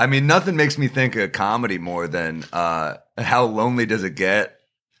I mean, nothing makes me think of comedy more than How Lonely Does It Get?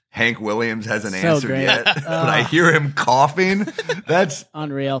 Hank Williams hasn't answered great. yet, but I hear him coughing. That's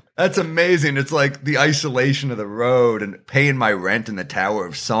Unreal. That's amazing. It's like the isolation of the road and paying my rent in the Tower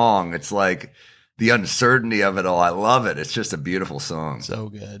of Song. It's like the uncertainty of it all. I love it. It's just a beautiful song. So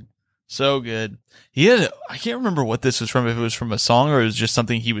good. So good. I can't remember what this was from, if it was from a song or it was just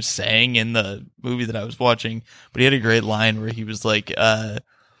something he was saying in the movie that I was watching, but he had a great line where he was like,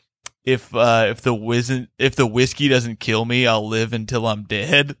 if the whiskey doesn't kill me, I'll live until I'm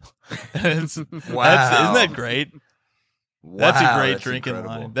dead. Wow. Isn't that great? That's a great drinking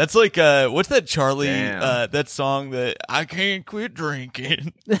incredible. line. That's like, what's that Charlie, Damn. that song that I can't quit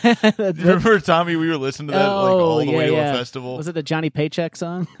drinking. Remember, Tommy, we were listening to that like all the way to a festival. Was it the Johnny Paycheck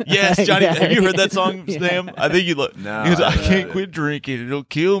song? Yes, Johnny. Yeah. Have you heard that song, Yeah. Sam? I think you look. No, he goes, I I haven't can't heard it. quit drinking. It'll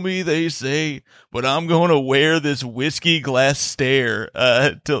kill me, they say, but I'm going to wear this whiskey glass stare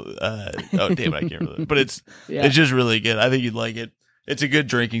till. Oh damn it, I can't remember that. But it's just really good. I think you'd like it. It's a good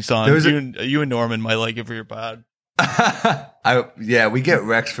drinking song. You and Norman might like it for your pod. We get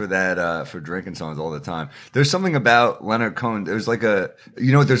wrecks for that, for drinking songs all the time. There's something about Leonard Cohen. There's like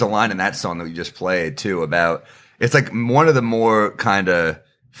there's a line in that song that you just played too about, it's like one of the more kind of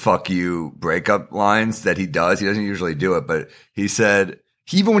fuck you breakup lines that he does. He doesn't usually do it, but he said,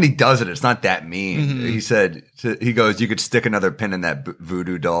 even when he does it, it's not that mean. He said, he goes, "You could stick another pin in that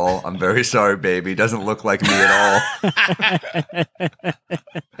voodoo doll. I'm very sorry, baby. Doesn't look like me at all."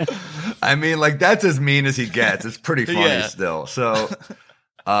 I mean, like, that's as mean as he gets. It's pretty funny still. So,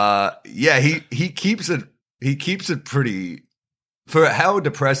 he keeps it pretty, for how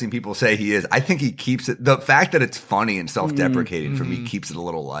depressing people say he is. I think he keeps it, the fact that it's funny and self-deprecating for me keeps it a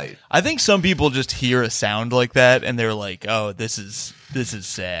little light. I think some people just hear a sound like that and they're like, "Oh, this is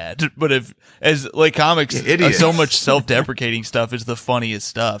sad." But as comics, idiots. so much self-deprecating stuff is the funniest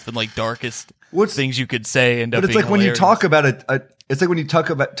stuff and like darkest things you could say end up. But it's being like when you hilarious. talk about it's like when you talk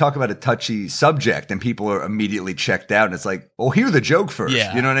about a touchy subject and people are immediately checked out, and it's like, well, hear the joke first.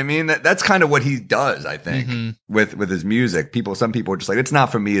 Yeah. You know what I mean? That's kind of what he does, I think, with his music. Some people are just like, it's not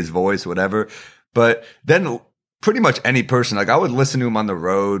for me, his voice, whatever. But then pretty much any person, like I would listen to him on the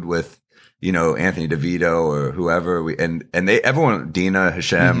road with, Anthony DeVito or whoever, everyone, Dina,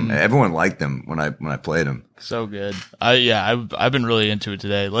 Hashem, everyone liked them when I played him. So good. I've been really into it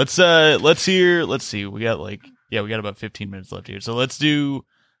today. Let's see. We got about 15 minutes left here. So let's do,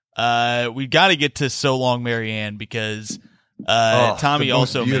 we got to get to So Long Marianne because, Tommy the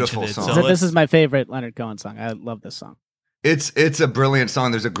most also beautiful mentioned it. song. So This is my favorite Leonard Cohen song. I love this song. It's a brilliant song.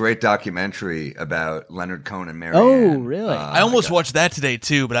 There's a great documentary about Leonard Cohen and Marianne. Oh, really? I almost watched that today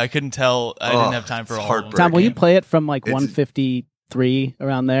too, but I couldn't tell. I didn't have time for it's all of them. heartbreaking. Tom, will you play it from like It's- 153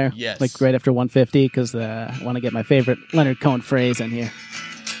 around there? Yes. Like right after 150, because I want to get my favorite Leonard Cohen phrase in here.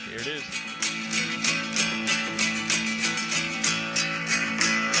 Here it is.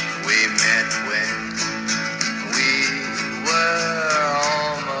 We met when we were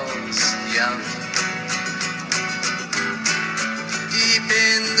almost young, deep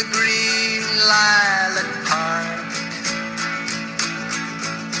in the green lilac park.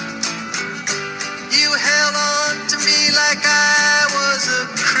 You held on to me like I was a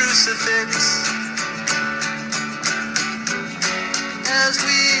crucifix as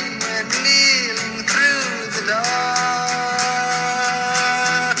we went kneeling through the dark.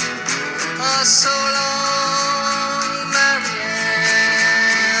 Oh, so long,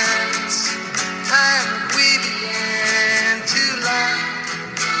 Marianne. It's time that we began to laugh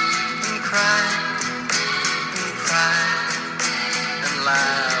and cry and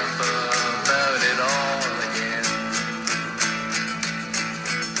laugh about it all again.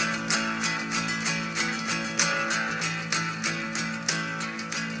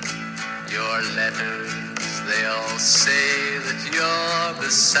 Your letters, they all say that you're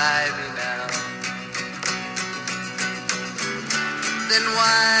beside me now. Then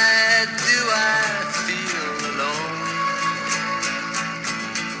why do I feel alone?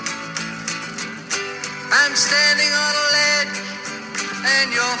 I'm standing on a ledge and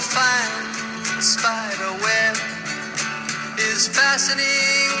your fine spider web is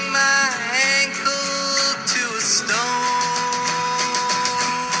fastening my ankle to a stone.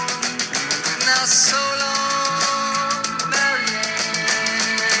 Now so long,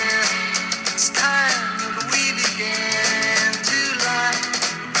 Marianne. It's time that we began to laugh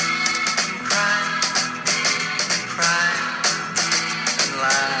and cry and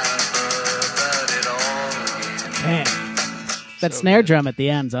laugh about it all again. That snare drum at the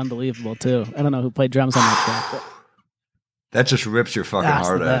end's unbelievable too. I don't know who played drums on that track. But That just rips your fucking That's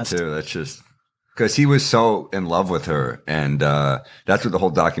heart the out best. too. That's just because he was so in love with her, and that's what the whole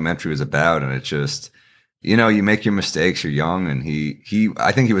documentary was about. And it just, you know, you make your mistakes. You're young, and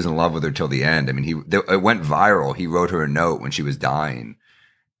I think he was in love with her till the end. I mean, it went viral. He wrote her a note when she was dying,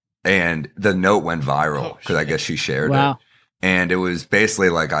 and the note went viral because I guess she shared Wow. it. And it was basically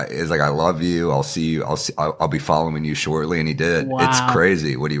like, I love you. I'll see you. I'll be following you shortly. And he did. Wow. It's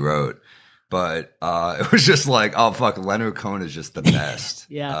crazy what he wrote. But it was just like, oh, fuck, Leonard Cohen is just the best.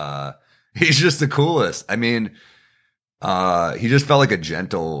 Yeah. He's just the coolest. I mean, he just felt like a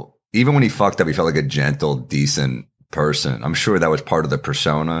gentle, even when he fucked up, he felt like a gentle, decent person. I'm sure that was part of the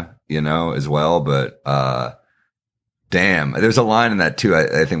persona, you know, as well. But damn, there's a line in that too.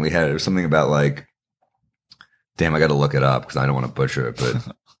 I think we had, it was something about like, damn, I got to look it up because I don't want to butcher it.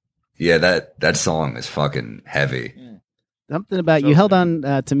 But yeah, that song is fucking heavy. Something about you held on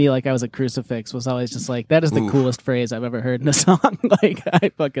to me like I was a crucifix was always just like, that is the Oof. coolest phrase I've ever heard in a song. Like, I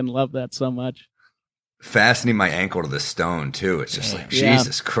fucking love that so much. Fastening my ankle to the stone too. It's just like, Yeah.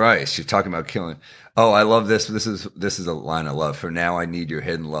 Jesus Christ, you're talking about killing. Oh, I love this. This is a line I love. For now, I need your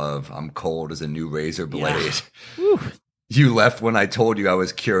hidden love. I'm cold as a new razor blade. You left when I told you I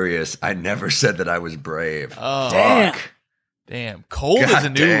was curious. I never said that I was brave. Oh, Damn. damn. Cold God as a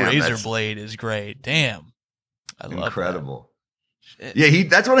new damn, razor that's- blade is great. Damn. I love Incredible. that. Yeah,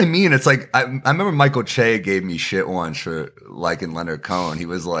 that's what I mean. It's like, I remember Michael Che gave me shit once for liking Leonard Cohen. He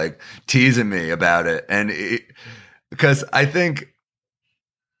was like teasing me about it. And because I think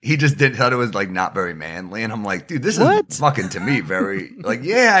he just thought it was like not very manly. And I'm like, dude, this What? is fucking to me very like,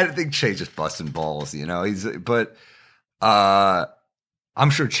 yeah, I think Che's just busting balls, you know, but I'm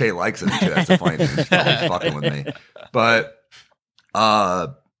sure Che likes it too. That's the funny thing. He's probably fucking with me. But,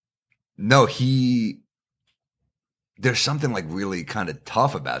 no, there's something like really kind of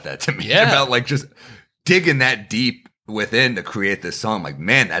tough about that to me. Yeah. About like just digging that deep within to create this song. Like,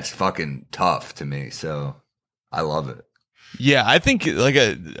 man, that's fucking tough to me. So I love it. Yeah, I think like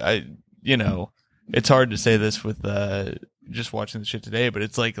I you know, it's hard to say this with just watching the shit today, but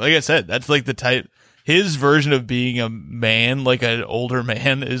it's like I said, that's like the type. His version of being a man, like an older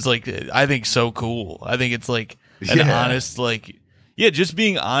man, is like I think so cool. I think it's like an Yeah. honest, like just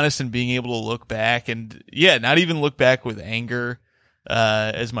being honest and being able to look back and not even look back with anger,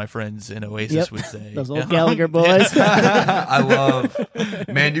 as my friends in Oasis Yep. would say. Those old Gallagher boys. I love,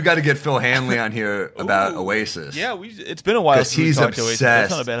 man, you got to get Phil Hanley on here about Ooh. Oasis. Yeah, it's been a while 'Cause since we he's talked to Oasis.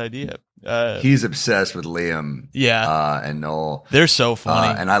 That's obsessed. not a bad idea. He's obsessed with Liam and Noel. They're so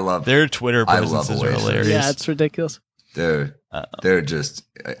funny. And I love their Twitter I love presences are Oasis. hilarious. Yeah, it's ridiculous. They're just,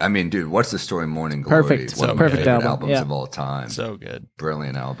 I mean, dude, what's the story? Morning Glory. Perfect. One of So my good. favorite album, albums yeah. of all time. so good.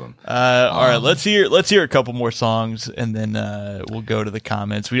 Brilliant album. All right, let's hear a couple more songs, and then we'll go to the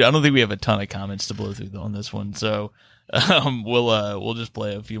comments. I don't think we have a ton of comments to blow through on this one, so we'll just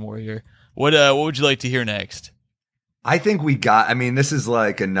play a few more here. What would you like to hear next? I think this is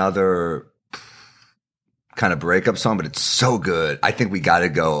like another kind of breakup song, but it's so good. I think we got to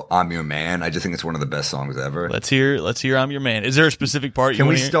go I'm Your Man. I just think it's one of the best songs ever. Let's hear I'm Your Man. Is there a specific part you Can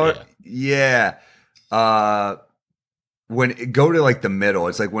want we to hear? start? Yeah. When it go to like the middle,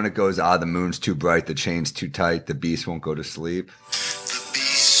 it's like when it goes, the moon's too bright, the chain's too tight, the beast won't go to sleep. The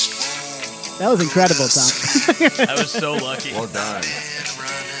beast won't That was incredible, Tom. I was so lucky. Well done. been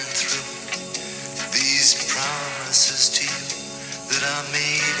running through these promises to you that I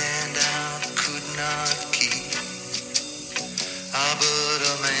made and I could not keep. But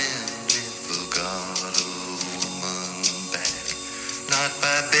a man never got a woman back, not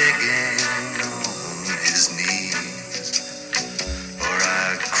by begging on his knees. Or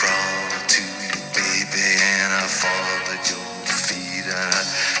I crawl to you, baby, and I fall at your feet, and I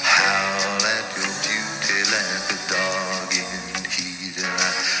howl at your beauty like a dog in heat, and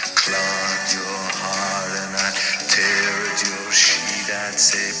I claw at your heart, and I tear at your sheet. I'd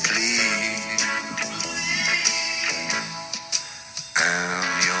say, please,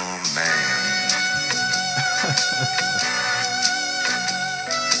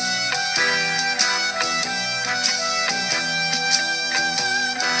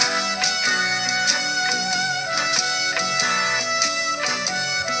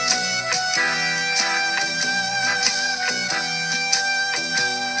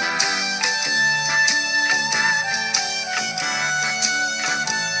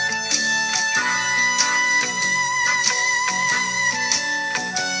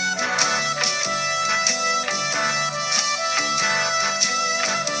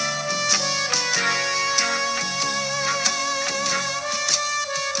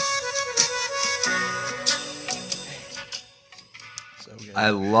 So good. I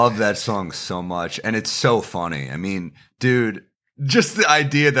love that song so much, and it's so funny. I mean, dude, just the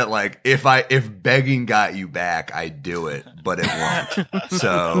idea that like if begging got you back, I'd do it, but it won't.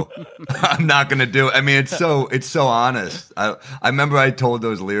 So I'm not gonna do it. I mean, it's so honest. I remember I told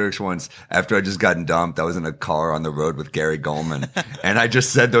those lyrics once after I just gotten dumped. I was in a car on the road with Gary Goldman, and I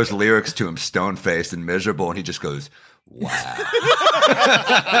just said those lyrics to him, stone faced and miserable, and he just goes, "Wow."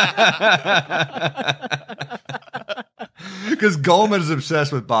 Because Goldman is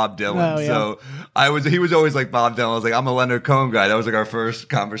obsessed with Bob Dylan, Oh, yeah. so he was always like Bob Dylan. I was like, I'm a Leonard Cohen guy. That was like our first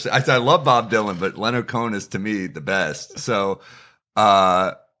conversation. I said I love Bob Dylan, but Leonard Cohen is to me the best. So,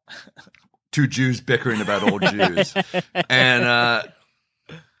 two Jews bickering about old Jews, and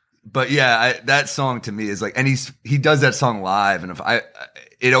but yeah, that song to me is like, and he does that song live, and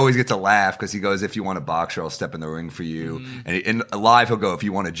it always gets a laugh because he goes, "If you want a boxer, I'll step in the ring for you." And live, he'll go, "If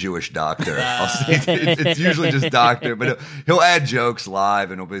you want a Jewish doctor," it's usually just doctor, but he'll add jokes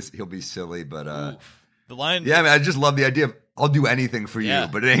live, and he'll be silly. But the line, yeah, I mean, I just love the idea of I'll do anything for you,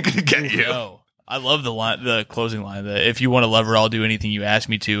 but it ain't gonna get you. No. I love the closing line. If you want a lover, I'll do anything you ask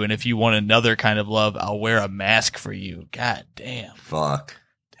me to, and if you want another kind of love, I'll wear a mask for you. God damn. Fuck.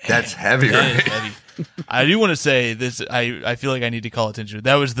 That's heavy, That right? is heavy. I do want to say this. I feel like I need to call attention to.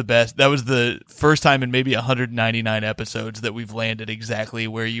 That was the best. That was the first time in maybe 199 episodes that we've landed exactly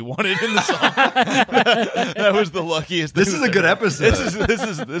where you wanted in the song. That was the luckiest. This is a good episode.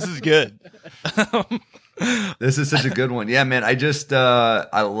 This is good. This is such a good one. Yeah, man.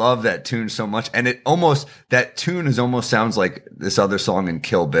 I love that tune so much. And that tune almost sounds like this other song in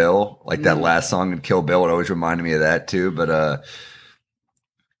Kill Bill, like that last song in Kill Bill. It always reminded me of that too. But,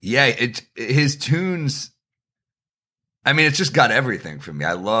 yeah, his tunes, I mean, it's just got everything for me.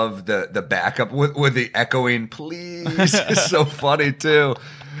 I love the backup with the echoing, please. It's so funny too.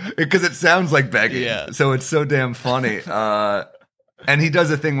 Because it sounds like begging. Yeah. So it's so damn funny. And he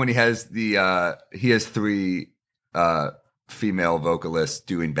does a thing when he has three female vocalists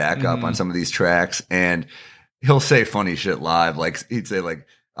doing backup on some of these tracks, and he'll say funny shit live. Like he'd say like,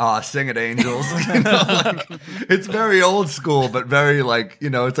 "Sing it, angels." It's very old school, but very like,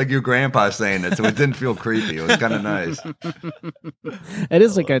 it's like your grandpa saying it, so it didn't feel creepy. It was kind of nice. It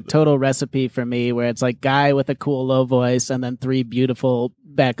is like a total recipe for me where it's like guy with a cool low voice and then three beautiful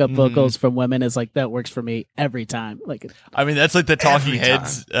backup vocals from women is like, that works for me every time. Like, I mean, that's like the Talking Every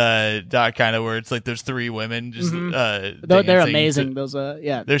Heads doc kind of where it's like there's three women just they're dancing amazing. to- Those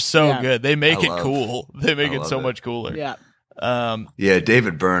yeah, they're so Yeah. good. They make I it love- cool. They make I it love so it. much cooler. yeah. Yeah,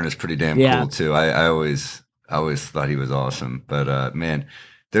 David Byrne is pretty damn Yeah. cool too. I always thought he was awesome. But man,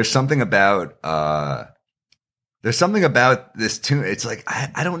 there's something about this tune. It's like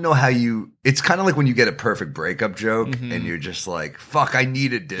I don't know how it's kind of like when you get a perfect breakup joke and you're just like, fuck, I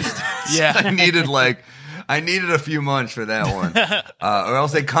needed distance. Yeah. I needed a few months for that one. Or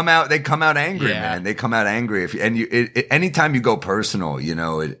else they come out angry, Yeah. man. They come out angry anytime you go personal,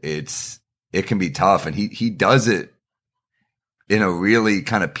 it can be tough, and he does it in a really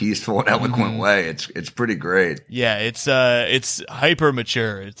kind of peaceful and eloquent way. It's pretty great. Yeah, it's hyper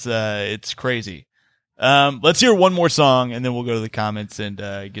mature. It's crazy. Let's hear one more song, and then we'll go to the comments and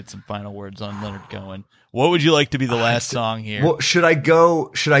get some final words on Leonard Cohen. What would you like to be the last song here? Well, should I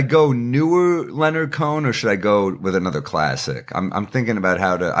go newer Leonard Cohen, or should I go with another classic? I'm thinking about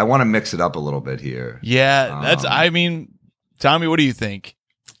I want to mix it up a little bit here. Yeah, I mean, Tommy, what do you think?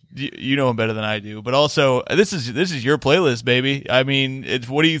 You know him better than I do, but also this is your playlist, baby. I mean,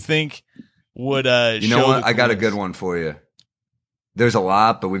 what do you think would You know show what? the I got a coolest? good one for you. There's a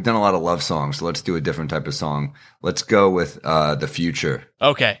lot, but we've done a lot of love songs, so let's do a different type of song. Let's go with The Future.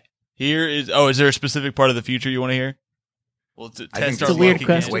 Okay, is there a specific part of The Future you want to hear? Well, I think test our it's a weird luck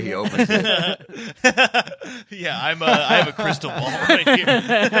question. the way he opens it. Yeah, I have a crystal ball right here.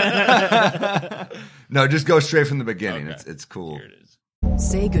 No, just go straight from the beginning. Okay. It's cool. Here it is.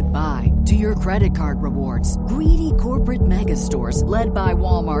 Say goodbye to your credit card rewards. Greedy corporate mega stores, led by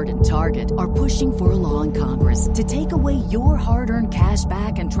Walmart and Target, are pushing for a law in Congress to take away your hard-earned cash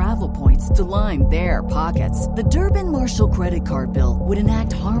back and travel points to line their pockets. The Durbin-Marshall credit card bill would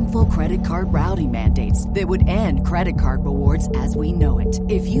enact harmful credit card routing mandates that would end credit card rewards as we know it.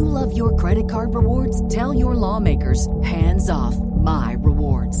 If you love your credit card rewards, tell your lawmakers, hands off my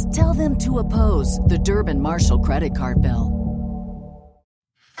rewards. Tell them to oppose the Durbin-Marshall credit card bill.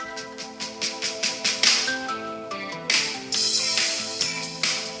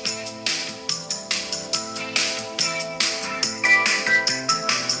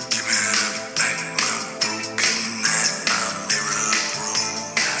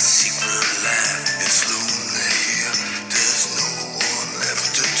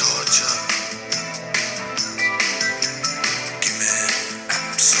 Give me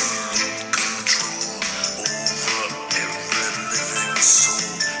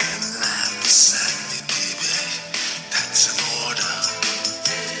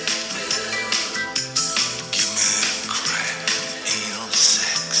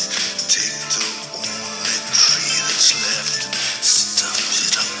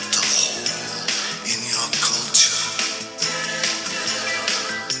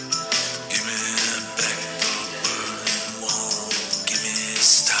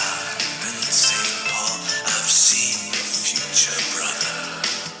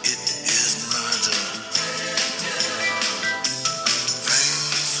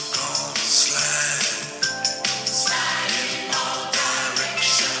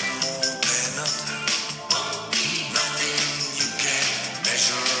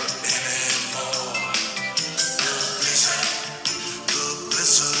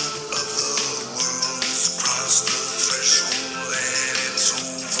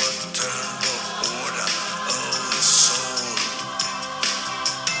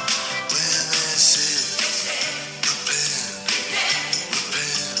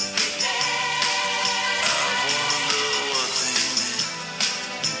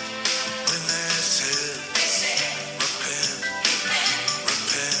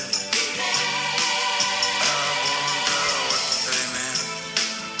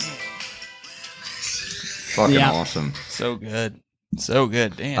fucking awesome. So good. So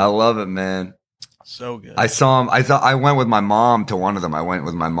good. Damn. I love it, man. So good. I saw him. I went with my mom to one of them. I went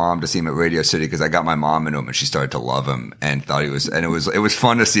with my mom to see him at Radio City because I got my mom into him and she started to love him and thought he was, and it was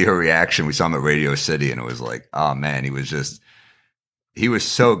fun to see her reaction. We saw him at Radio City and it was like, oh man, he was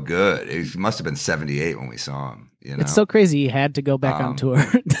so good. He must have been 78 when we saw him. You know? It's so crazy. He had to go back on tour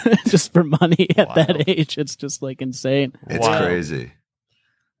just for money at that age. It's just like insane. It's crazy.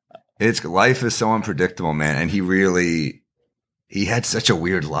 Life is so unpredictable, man. And he had such a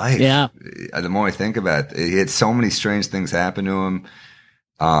weird life. Yeah. The more I think about it, he had so many strange things happen to him.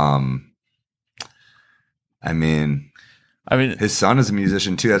 I mean, his son is a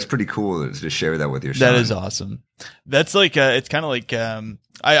musician too. That's pretty cool to share that with your son. That is awesome. That's like, it's kind of like,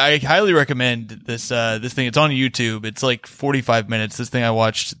 I highly recommend this thing. It's on YouTube. It's like 45 minutes. This thing I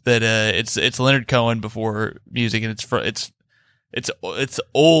watched that, it's Leonard Cohen before music, and it's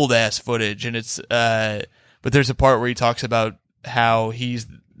old ass footage, and but there's a part where he talks about how he's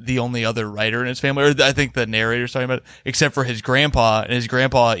the only other writer in his family, or I think the narrator's talking about it, except for his grandpa. And his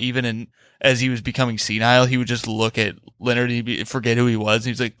grandpa, even as he was becoming senile, he would just look at Leonard and he'd forget who he was. And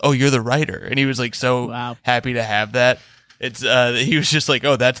he's like, "Oh, you're the writer," and he was like so happy to have that. It's he was just like,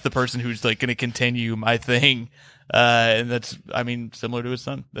 "Oh, that's the person who's like going to continue my thing," and that's, I mean, similar to his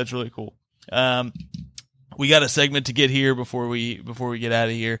son. That's really cool. We got a segment to get here before we get out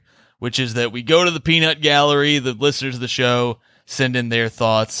of here, which is that we go to the peanut gallery. The listeners of the show send in their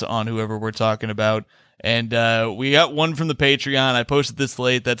thoughts on whoever we're talking about. And we got one from the Patreon. I posted this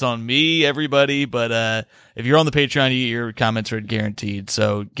late. That's on me, everybody. But if you're on the Patreon, your comments are guaranteed.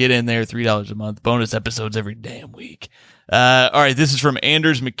 So get in there, $3 a month. Bonus episodes every damn week. All right, this is from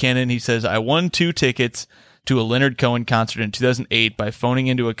Anders McKinnon. He says, I won 2 tickets to a Leonard Cohen concert in 2008 by phoning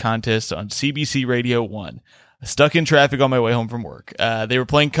into a contest on CBC Radio 1. Stuck in traffic on my way home from work. They were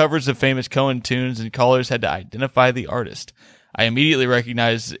playing covers of famous Cohen tunes, and callers had to identify the artist. I immediately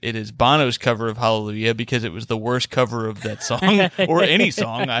recognized it as Bono's cover of Hallelujah because it was the worst cover of that song or any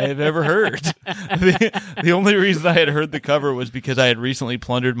song I have ever heard. The only reason I had heard the cover was because I had recently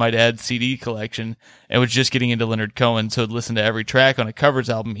plundered my dad's CD collection and was just getting into Leonard Cohen, so I'd listen to every track on a covers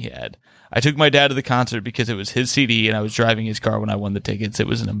album he had. I took my dad to the concert because it was his CD and I was driving his car when I won the tickets. It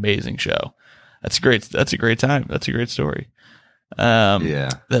was an amazing show. That's a great time. That's a great story.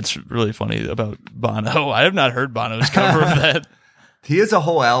 That's really funny about Bono. I have not heard Bono's cover of that. He has a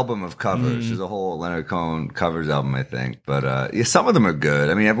whole album of covers. There's a whole Leonard Cohen covers album, I think. But some of them are good.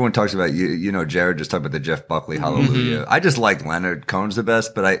 I mean, everyone talks about, Jared just talked about the Jeff Buckley Hallelujah. I just like Leonard Cohen's the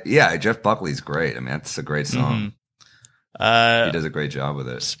best, but Jeff Buckley's great. I mean, that's a great song. He does a great job with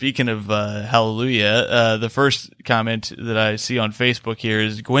it. Speaking of Hallelujah, the first comment that I see on Facebook here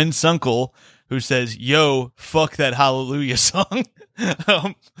is Gwen Sunkel, who says, "Yo, fuck that Hallelujah song."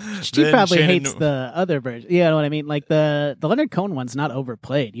 She probably hates the other version. You know what I mean? Like the Leonard Cohen one's not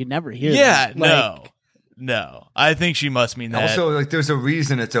overplayed. You never hear that. No. I think she must mean that. Also, like, there's a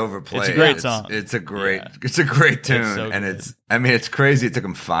reason it's overplayed. It's a great song. It's a great tune. It's so and good. It's crazy. It took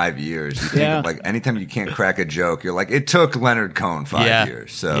him 5 years. You think of, like, anytime you can't crack a joke, you're like, it took Leonard Cohen 5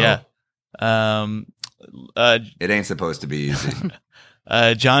 years. So it ain't supposed to be easy.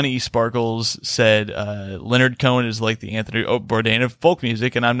 John E. Sparkles said, Leonard Cohen is like the Anthony Bourdain of folk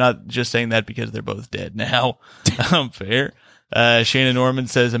music, and I'm not just saying that because they're both dead now. Fair. Shana Norman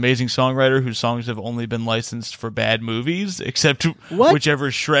says, amazing songwriter whose songs have only been licensed for bad movies, except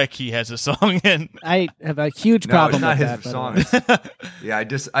whichever Shrek he has a song in. I have a huge problem with that. Song.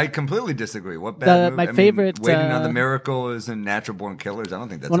 I completely disagree. What bad movie? Favorite Waiting on the Miracle is in Natural Born Killers. I don't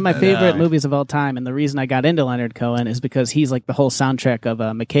think that's one of my favorite movies of all time, and the reason I got into Leonard Cohen is because he's like the whole soundtrack of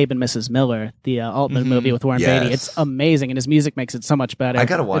McCabe and Mrs. Miller, the Altman movie with Warren Beatty. It's amazing, and his music makes it so much better. I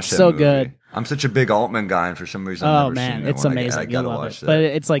gotta watch it's that so movie. Good. I'm such a big Altman guy, and for some reason, I've never seen it. It's amazing. I gotta watch that. But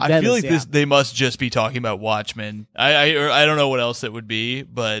it's like I feel like they must just be talking about Watchmen. I don't know what else it would be,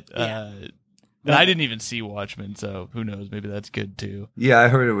 but and I didn't even see Watchmen, so who knows? Maybe that's good too. Yeah, I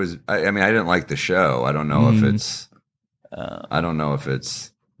heard it was. I mean, I didn't like the show. I don't know if it's. I don't know if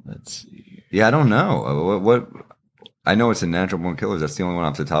it's. Let's see. Yeah, I don't know what. I know it's in Natural Born Killers. That's the only one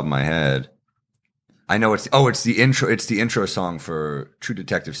off the top of my head. I know it's the intro. It's the intro song for True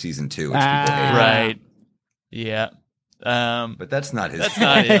Detective season 2, which people hate. Right. Yeah. But that's not his. That's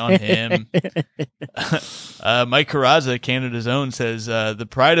not it on him. Mike Carrazza, Canada's own, says the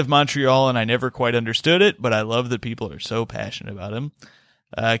pride of Montreal, and I never quite understood it, but I love that people are so passionate about him.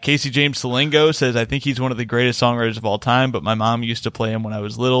 Casey James Salingo says, I think he's one of the greatest songwriters of all time, but my mom used to play him when I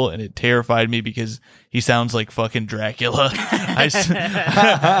was little, and it terrified me because he sounds like fucking Dracula. I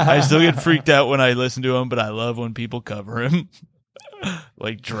still get freaked out when I listen to him, but I love when people cover him.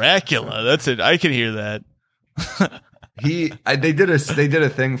 Like Dracula. That's it. I can hear that. They did a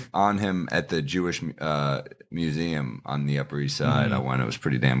thing on him at the Jewish museum on the Upper East Side. I went. It was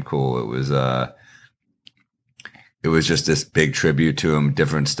pretty damn cool. It was just this big tribute to him,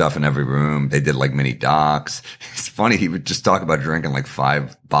 different stuff in every room. They did like mini docs. It's funny. He would just talk about drinking like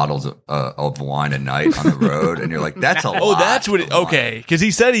 5 bottles of wine a night on the road. And you're like, that's a lot. Oh, that's what okay. Because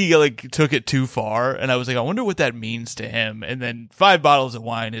he said he like took it too far. And I was like, I wonder what that means to him. And then 5 bottles of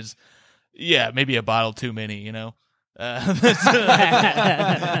wine is, yeah, maybe a bottle too many, you know?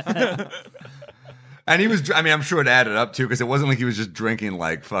 And he was, I mean, I'm sure it added up too, because it wasn't like he was just drinking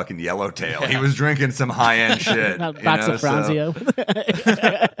like fucking Yellowtail. He was drinking some high end shit. Box of Franzio.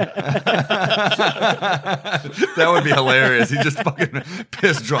 That would be hilarious. He just fucking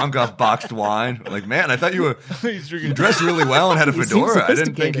pissed drunk off boxed wine. Like, man, I thought you dressed really well and had a fedora. I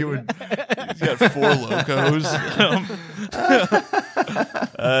didn't think you would. He's got 4 Locos.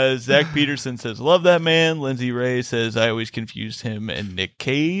 Zach Peterson says, love that man. Lindsay Ray says, I always confused him and Nick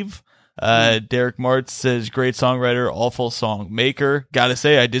Cave. Derek Martz says, great songwriter, awful song maker. Gotta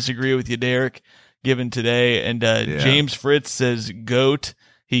say, I disagree with you, Derek, given today. And James Fritz says, GOAT.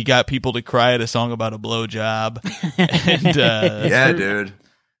 He got people to cry at a song about a blowjob. And yeah, dude.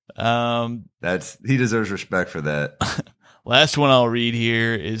 He deserves respect for that. Last one I'll read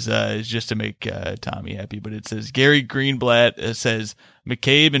here is just to make Tommy happy, but it says Gary Greenblatt says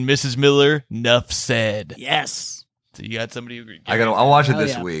McCabe and Mrs. Miller, nuff said. Yes. So you got somebody who I'll watch it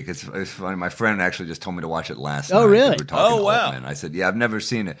this week. It's funny. My friend actually just told me to watch it last night. Oh, really? We were talking oh, wow. Altman. I said, yeah, I've never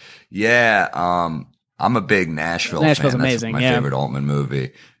seen it. Yeah. I'm a big Nashville Nashville's fan. amazing. That's my favorite Altman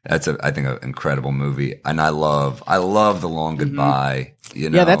movie. That's I think an incredible movie. And I love The Long Goodbye. You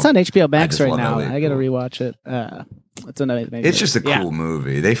know, yeah, that's on HBO Max right now. Elliot I got to Gould. rewatch it. It's an amazing. It's just a cool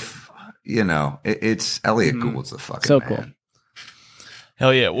movie. It's Elliot Gould's the fucking so man. cool.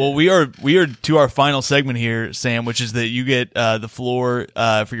 Hell yeah. Well, we are to our final segment here, Sam, which is that you get the floor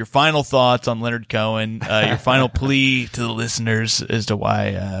for your final thoughts on Leonard Cohen, your final plea to the listeners as to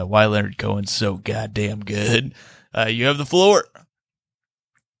why Leonard Cohen's so goddamn good. You have the floor.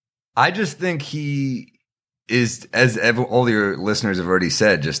 I just think he is, all your listeners have already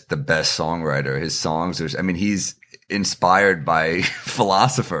said, just the best songwriter. His songs he's inspired by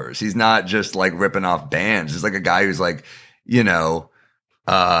philosophers. He's not just like ripping off bands. He's like a guy who's like, you know,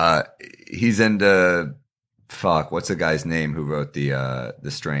 he's into what's the guy's name who wrote the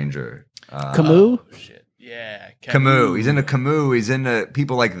Stranger? Camus? Oh, shit. Yeah. Camus. He's into Camus. He's into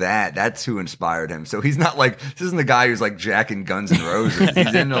people like that. That's who inspired him. So he's not like, this isn't the guy who's like jacking Guns N' Roses.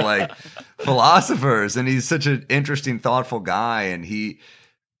 He's into like philosophers, and he's such an interesting, thoughtful guy. And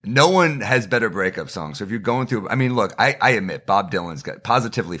no one has better breakup songs. So if you're going through, I mean, look, I admit Bob Dylan's got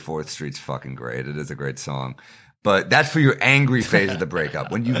Positively 4th Street's fucking great. It is a great song. But that's for your angry phase of the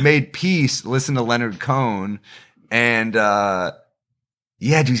breakup. When you've made peace, listen to Leonard Cohen. And, yeah,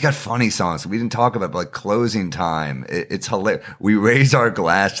 dude, he's got funny songs. We didn't talk about, but like Closing Time. It's hilarious. We raise our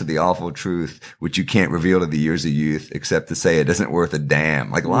glass to the awful truth, which you can't reveal to the years of youth, except to say it isn't worth a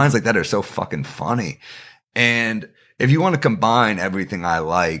damn. Like lines like that are so fucking funny. And if you want to combine everything I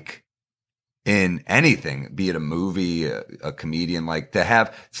like in anything, be it a movie, a comedian, like to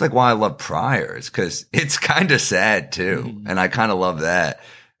have, it's like why I love Pryor. It's because it's kind of sad too. And I kind of love that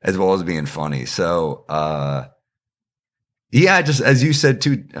as well as being funny. So, yeah, just as you said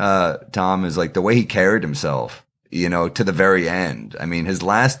too, Tom, is like the way he carried himself, you know, to the very end. I mean, his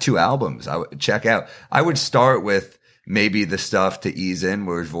last 2 albums, I would check out. I would start with maybe the stuff to ease in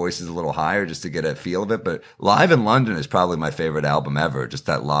where his voice is a little higher just to get a feel of it. But Live in London is probably my favorite album ever. Just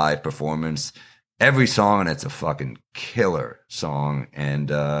that live performance. Every song in it's a fucking killer song.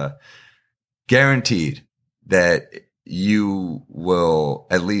 And guaranteed that you will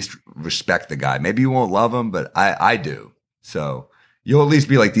at least respect the guy. Maybe you won't love him, but I do. So you'll at least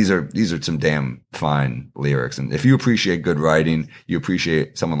be like, these are some damn fine lyrics. And if you appreciate good writing, you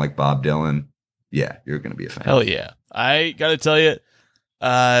appreciate someone like Bob Dylan, yeah, you're going to be a fan. Hell yeah. I got to tell you,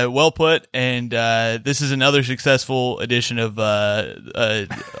 well put. And this is another successful edition of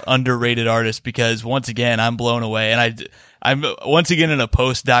underrated artist, because once again, I'm blown away. And I'm once again in a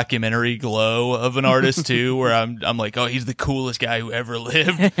post-documentary glow of an artist too, where I'm like, oh, he's the coolest guy who ever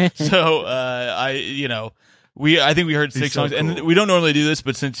lived. So I think we heard 6 songs, and we don't normally do this,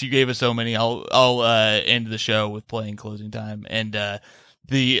 but since you gave us so many, I'll end the show with playing Closing Time. And I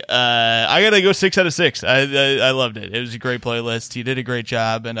gotta go 6 out of 6. I loved it. It was a great playlist. He did a great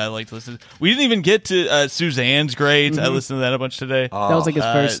job, and I liked to listen. We didn't even get to Suzanne's great. I listened to that a bunch today. That was like his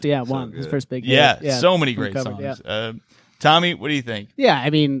first, one. His first big hit. Yeah, so many great songs. Yeah. Tommy, what do you think? Yeah, I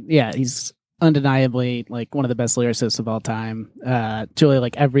mean, yeah, he's undeniably like one of the best lyricists of all time. Julie,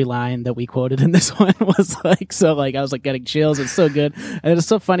 like every line that we quoted in this one was like so like I was like getting chills. It's so good, and it was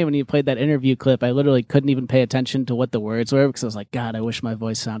so funny when you played that interview clip. I literally couldn't even pay attention to what the words were because I was like, God, I wish my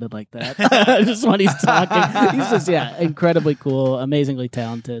voice sounded like that. Just when he's talking, he's just incredibly cool, amazingly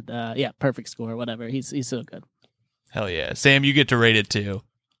talented. Perfect score, whatever. He's so good. Hell yeah, Sam, you get to rate it too.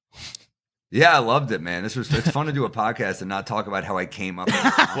 Yeah, I loved it, man. It's fun to do a podcast and not talk about how I came up.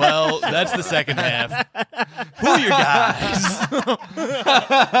 Well, that's the second half. Who are your guys?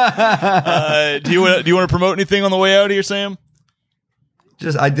 Do you want to promote anything on the way out here, Sam?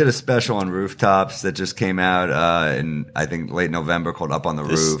 I did a special on Rooftops that just came out in I think late November called Up on the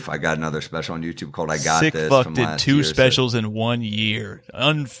Roof. I got another special on YouTube called I Got Sick This. fuck from did last 2 year, specials in 1 year.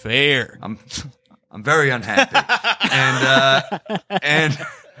 Unfair. I'm very unhappy, and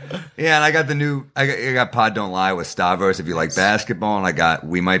I got I got Pod Don't Lie with Stavros if you like basketball, and I got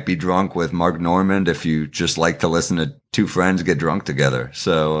We Might Be Drunk with Mark Normand if you just like to listen to two friends get drunk together.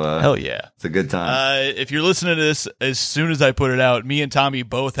 So hell yeah, it's a good time. If you're listening to this as soon as I put it out, me and Tommy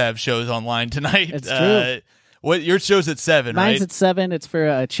both have shows online tonight. It's true. What your show's at 7, right? Mine's at 7. It's for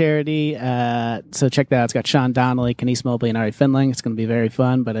a charity. So check that out. It's got Sean Donnelly, Kenise Mobley, and Ari Finling. It's going to be very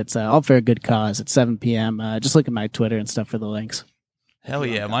fun, but it's all for a good cause. It's 7 p.m. Just look at my Twitter and stuff for the links. Hell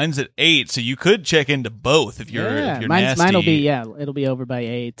yeah, mine's at 8, so you could check into both if you're nasty. Mine will be it'll be over by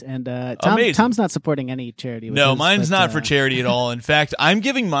 8. And Tom's not supporting any charity. No, mine's not for charity at all. In fact, I'm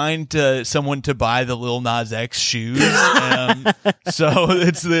giving mine to someone to buy the Lil Nas X shoes. So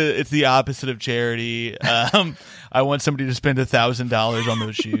it's the opposite of charity. I want somebody to spend $1,000 on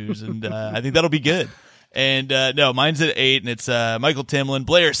those shoes, and I think that'll be good. And no, mine's at 8, and it's Michael Timlin,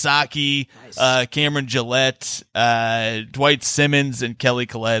 Blair Saki, Cameron Gillette, Dwight Simmons, and Kelly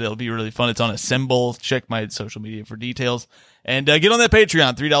Collette. It'll be really fun. It's on Assemble. Check my social media for details. And get on that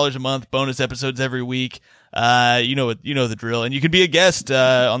Patreon, $3 a month, bonus episodes every week. You know the drill. And you can be a guest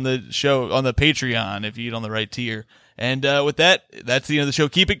on the show on the Patreon if you get on the right tier. And with that, that's the end of the show.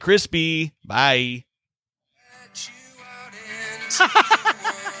 Keep it crispy. Bye.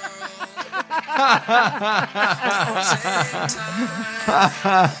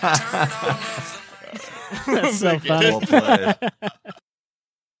 That's so funny. Well played.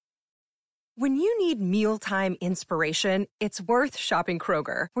 When you need mealtime inspiration, it's worth shopping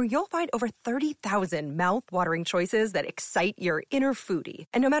Kroger, where you'll find over 30,000 mouth-watering choices that excite your inner foodie.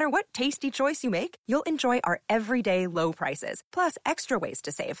 And no matter what tasty choice you make, you'll enjoy our everyday low prices, plus extra ways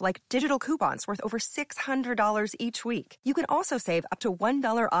to save, like digital coupons worth over $600 each week. You can also save up to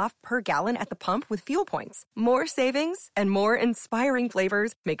 $1 off per gallon at the pump with fuel points. More savings and more inspiring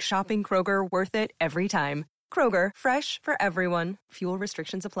flavors make shopping Kroger worth it every time. Kroger, fresh for everyone. Fuel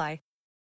restrictions apply.